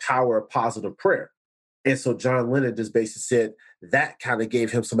about the power of positive prayer. And so John Lennon just basically said that kind of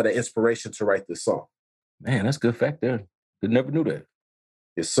gave him some of the inspiration to write this song. Man, that's a good fact there. I never knew that.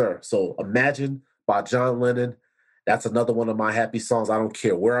 Yes, sir. So Imagine by John Lennon. That's another one of my happy songs. I don't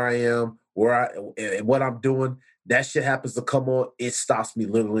care where I am, and what I'm doing. That shit happens to come on, it stops me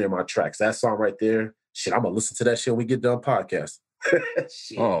literally in my tracks. That song right there, shit, I'm gonna listen to that shit when we get done podcast.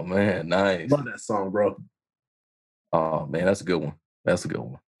 Shit. Oh man, nice. Love that song, bro. Oh man, that's a good one. That's a good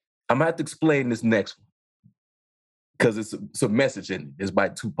one. I'm gonna have to explain this next one because it's a message in it. It's by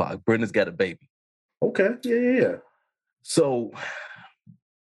Tupac. Brenda's Got a Baby. Okay, yeah. So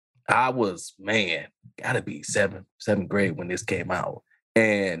I was, gotta be seventh grade when this came out.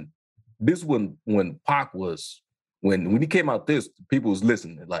 And this when Pac was, when he came out, this people was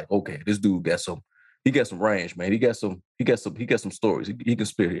listening, like, okay, this dude got some range, man. He got some stories. He can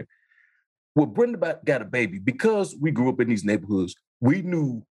spit here. Well, Brenda Got a Baby, because we grew up in these neighborhoods, we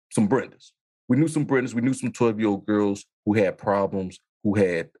knew some Brendas. We knew some 12-year-old girls who had problems, who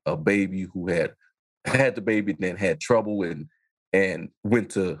had a baby, who had the baby, and then had trouble and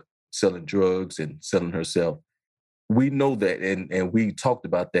went to selling drugs and selling herself. We know that, and we talked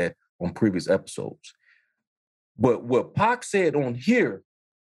about that on previous episodes. But what Pac said on here,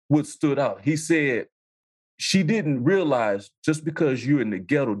 what stood out, he said, she didn't realize just because you're in the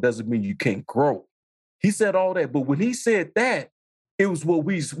ghetto doesn't mean you can't grow. He said all that, but when he said that, it was what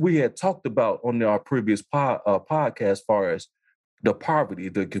we had talked about on our previous podcast, as far as the poverty,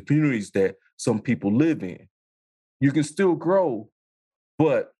 the communities that some people live in. You can still grow,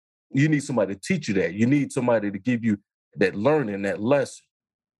 but you need somebody to teach you that. You need somebody to give you that learning, that lesson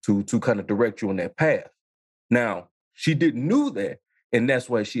to kind of direct you on that path. Now, she didn't know that, and that's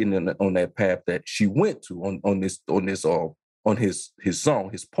why she ended on that path that she went to on his song,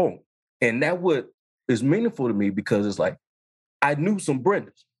 his poem. And that what is meaningful to me, because it's like, I knew some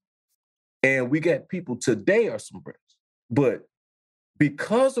Brendas, and we got people today are some Brendas, but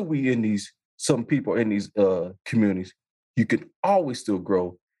because some people in these communities, you can always still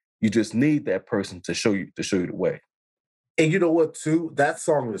grow. You just need that person to show you the way. And you know what, too? That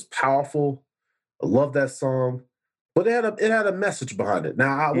song is powerful. I love that song, but it had a message behind it.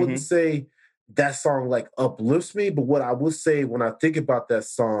 Now, I wouldn't say that song like uplifts me, but what I would say when I think about that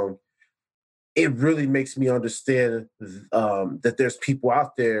song, it really makes me understand that there's people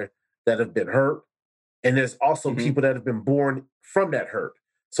out there that have been hurt, and there's also people that have been born from that hurt.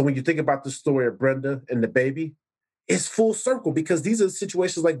 So when you think about the story of Brenda and the baby, it's full circle, because these are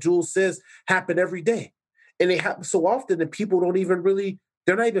situations, like Jules says, happen every day. And they happen so often that people don't even really,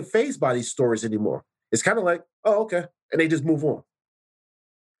 they're not even fazed by these stories anymore. It's kind of like, oh, okay. And they just move on.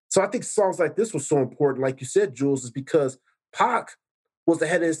 So I think songs like this were so important, like you said, Jules, is because Pac was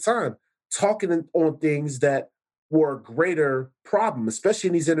ahead of his time, talking on things that were a greater problem, especially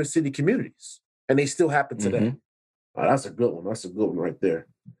in these inner city communities. And they still happen today. Oh, that's a good one. That's a good one right there.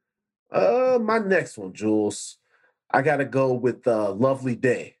 My next one, Jules, I got to go with Lovely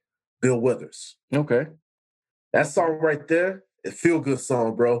Day, Bill Withers. Okay. That song right there, a feel-good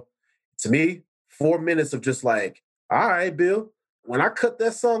song, bro. To me, 4 minutes of just like, all right, Bill. When I cut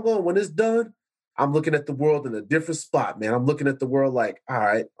that song on, when it's done, I'm looking at the world in a different spot, man. I'm looking at the world like, all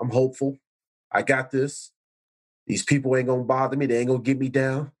right, I'm hopeful. I got this. These people ain't going to bother me. They ain't going to get me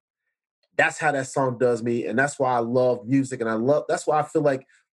down. That's how that song does me. And that's why I love music. And that's why I feel like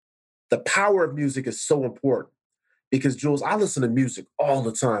the power of music is so important. Because, Jules, I listen to music all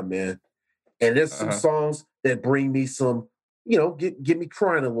the time, man. And there's some songs that bring me some, get me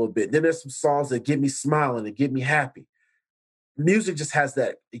crying a little bit. Then there's some songs that get me smiling and get me happy. Music just has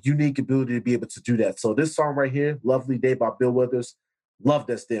that unique ability to be able to do that. So this song right here, Lovely Day by Bill Withers, love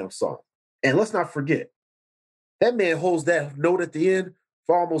this damn song. And let's not forget, that man holds that note at the end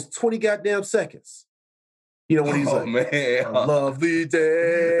for almost 20 goddamn seconds. When he's like, man. Lovely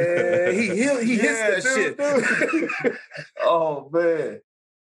day. He hits that shit. Dude. Oh, man.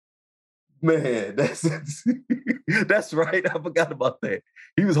 Man, that's right. I forgot about that.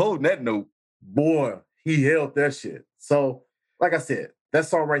 He was holding that note. Boy, he held that shit. So, like I said, that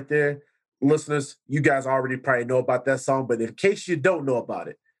song right there, listeners, you guys already probably know about that song, but in case you don't know about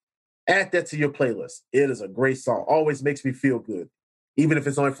it, add that to your playlist. It is a great song. Always makes me feel good, even if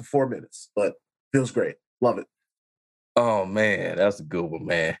it's only for 4 minutes, but feels great. Love it. Oh, man, that's a good one,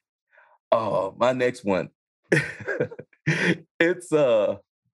 man. Oh, my next one. It's a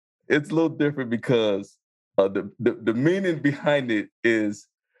little different because the meaning behind it is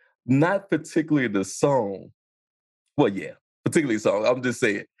not particularly the song. Well, yeah, particularly the song. I'm just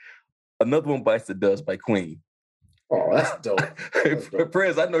saying. Another one, Bites the Dust by Queen. Oh, that's dope.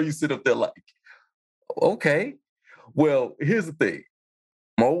 Prez, I know you sit up there like, okay. Well, here's the thing.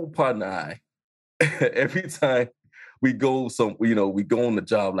 My old partner and I, every time we go we go on the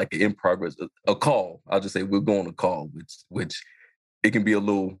job like an in progress, a call. I'll just say we'll go on a call, which it can get a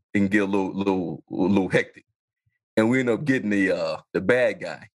little hectic. and we end up getting the bad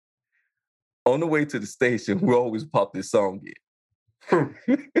guy. On the way to the station, we always pop this song in.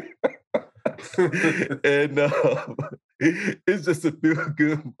 And it's just a feel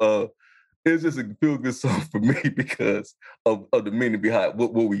good. It's just a feel good song for me because of the meaning behind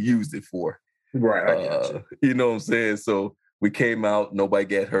what we used it for. Right, I got you. You know what I'm saying? So we came out, nobody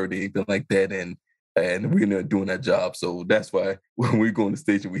got hurt, anything like that, and we ended up doing that job. So that's why when we go on the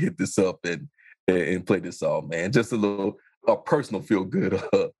station, we hit this up and play this song, man. Just a personal feel good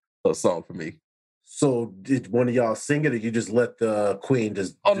song for me. So did one of y'all sing it, or you just let the queen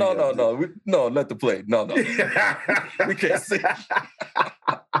just? Oh no, let the play. No, we can't sing.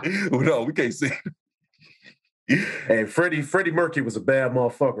 No, we can't sing. Hey, Freddie Mercury was a bad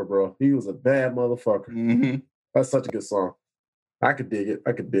motherfucker, bro. He was a bad motherfucker. Mm-hmm. That's such a good song. I could dig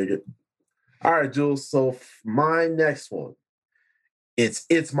it. All right, Jules. So my next one,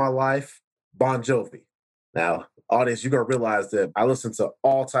 it's My Life, Bon Jovi. Now, audience, you're gonna realize that I listen to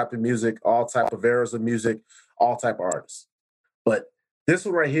all type of music, all type of eras of music, all type of artists. But this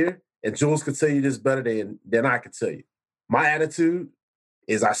one right here, and Jules could tell you this better than I could tell you. My attitude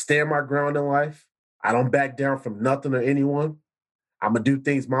is I stand my ground in life. I don't back down from nothing or anyone. I'm gonna do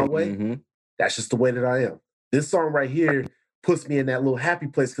things my way. Mm-hmm. That's just the way that I am. This song right here puts me in that little happy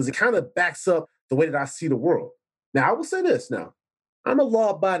place because it kind of backs up the way that I see the world. Now, I will say this now. I'm a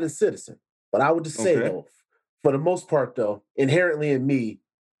law-abiding citizen, but I would just say, though, for the most part, though, inherently in me,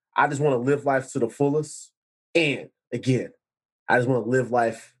 I just want to live life to the fullest. And, again, I just want to live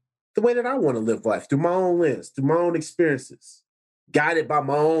life the way that I want to live life, through my own lens, through my own experiences, guided by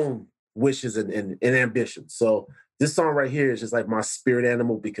my own wishes and ambitions. So this song right here is just like my spirit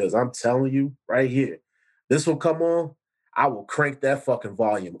animal because I'm telling you right here, this will come on, I will crank that fucking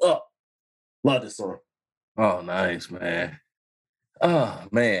volume up. Love this song. Oh, nice, man. Oh,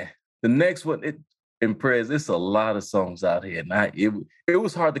 man. The next one, Imprez, it's a lot of songs out here. And it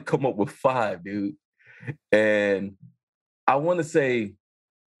was hard to come up with 5, dude. And I want to say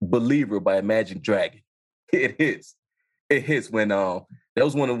Believer by Imagine Dragon. It hits. It hits when that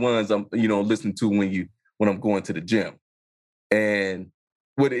was one of the ones I'm listening to when I'm going to the gym. And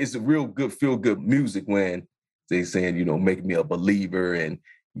it's a real good feel good music when they saying, make me a believer, and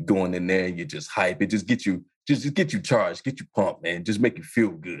you going in there and you just hype. It just get you charged, get you pumped, man. Just make you feel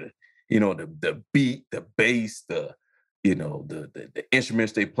good. The beat, the bass, the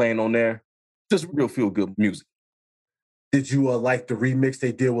instruments they playing on there, just real feel good music. Did you like the remix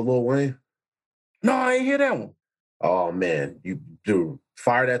they did with Lil Wayne? No, I ain't hear that one. Oh man, you do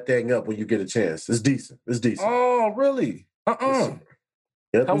fire that thing up when you get a chance. It's decent. Oh, really? Yep,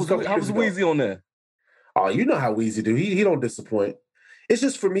 How was Weezy on there? Oh, you know how Weezy do. He don't disappoint. It's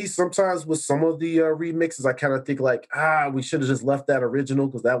just for me, sometimes with some of the remixes, I kind of think like, we should have just left that original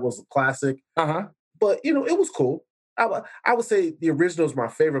because that was a classic. Uh-huh. But, it was cool. I would say the original is my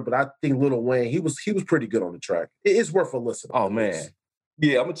favorite, but I think Lil Wayne, he was pretty good on the track. It's worth a listen. Oh, man.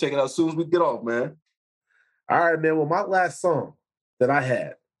 Yeah, I'm going to check it out as soon as we get off, man. All right, man. Well, my last song that I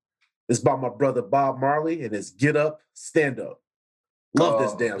had is by my brother Bob Marley, and it's Get Up, Stand Up. Love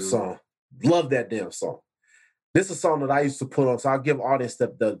this damn song. Love that damn song. This is a song that I used to put on, so I'll give audience the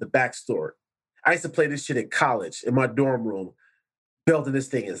backstory. I used to play this shit in college in my dorm room, belting this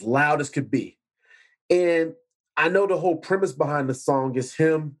thing as loud as could be. And I know the whole premise behind the song is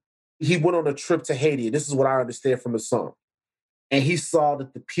him. He went on a trip to Haiti, and this is what I understand from the song. And he saw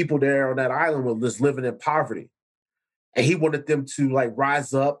that the people there on that island were just living in poverty. And he wanted them to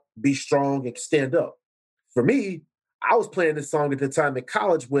rise up, be strong, and stand up. For me, I was playing this song at the time in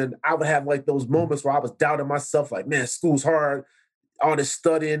college when I would have those moments where I was doubting myself, man, school's hard, all this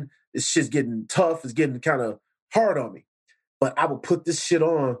studying, this shit's getting tough, it's getting kind of hard on me. But I would put this shit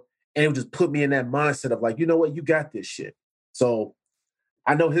on and it would just put me in that mindset of you know what, you got this shit. So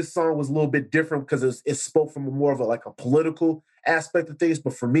I know his song was a little bit different because it spoke from more of a political aspect of things.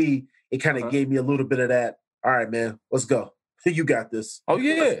 But for me, it kind of gave me a little bit of that. All right, man, let's go. You got this. Oh,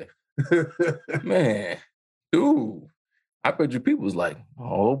 yeah. Man, dude. I bet you people was like,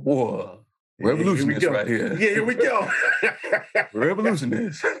 oh, boy. Revolutionist right here. Yeah, here we go.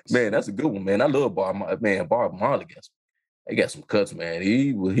 Revolutionist. Man, that's a good one, man. I love Bob Marley. He got some cuts, man.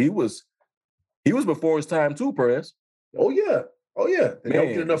 He was before his time too, Perez. Oh, yeah. They don't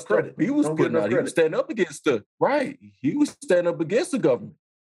get enough credit. He was putting out, he was standing up against he was standing up against the government.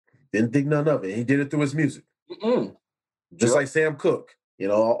 Didn't think none of it. He did it through his music. Just like Sam Cooke. A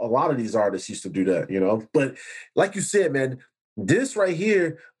lot of these artists used to do that, But like you said, man, this right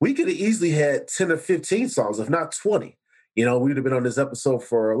here, we could have easily had 10 or 15 songs, if not 20. We'd have been on this episode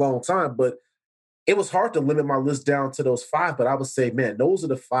for a long time. But it was hard to limit my list down to those 5, but I would say, man, those are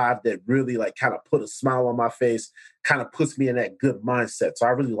the 5 that really like kind of put a smile on my face, kind of puts me in that good mindset. So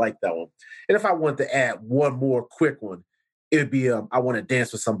I really like that one. And if I wanted to add one more quick one, it would be I Want to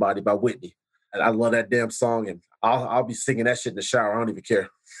Dance with Somebody by Whitney. And I love that damn song, and I'll be singing that shit in the shower. I don't even care.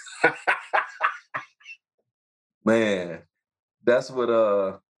 Man, that's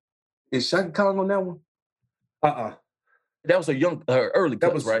what is Shaka Khan on that one? That was her early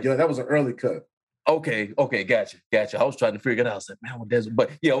cut, right? Yeah, that was an early cut. Okay, gotcha. I was trying to figure it out. I was like, man, what does it?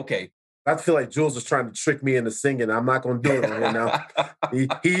 But yeah, okay. I feel like Jules was trying to trick me into singing. I'm not going to do it on here now.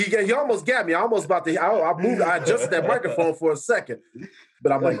 He almost got me. I almost about to. I adjusted that microphone for a second,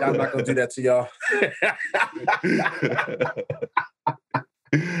 but I'm like, I'm not going to do that to y'all.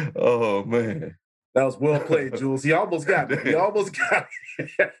 Oh man, that was well played, Jules. He almost got me.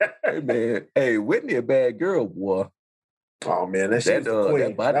 Hey man, hey, Whitney a bad girl, boy. Oh man, that shit was the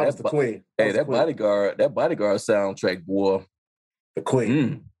queen. That was the queen. Hey, that bodyguard soundtrack, boy. The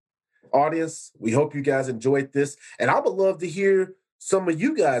queen. Audience, we hope you guys enjoyed this. And I would love to hear some of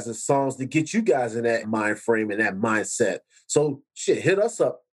you guys' songs to get you guys in that mind frame and that mindset. So hit us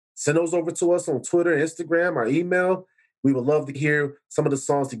up. Send those over to us on Twitter, Instagram, our email. We would love to hear some of the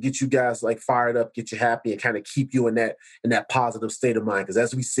songs to get you guys like fired up, get you happy, and kind of keep you in that positive state of mind. Because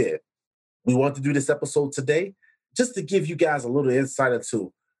as we said, we want to do this episode today just to give you guys a little insight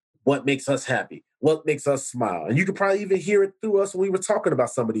into what makes us happy, what makes us smile. And you could probably even hear it through us when we were talking about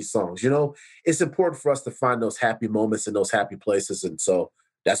some of these songs. You know, it's important for us to find those happy moments in those happy places. And so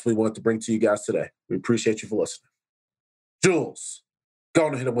that's what we wanted to bring to you guys today. We appreciate you for listening. Jules, go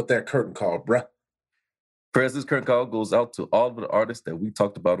on and hit him with that curtain call, bruh. This curtain call goes out to all of the artists that we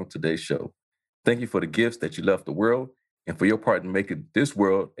talked about on today's show. Thank you for the gifts that you left the world and for your part in making this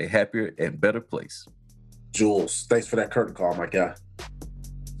world a happier and better place. Jules, thanks for that curtain call, my guy.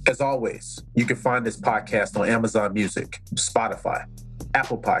 As always, you can find this podcast on Amazon Music, Spotify,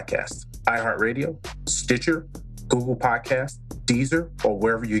 Apple Podcasts, iHeartRadio, Stitcher, Google Podcasts, Deezer, or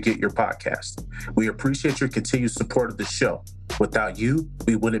wherever you get your podcasts. We appreciate your continued support of the show. Without you,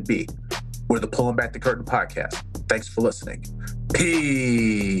 we wouldn't be. We're the Pulling Back the Curtain podcast. Thanks for listening.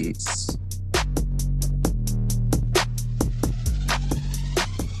 Peace.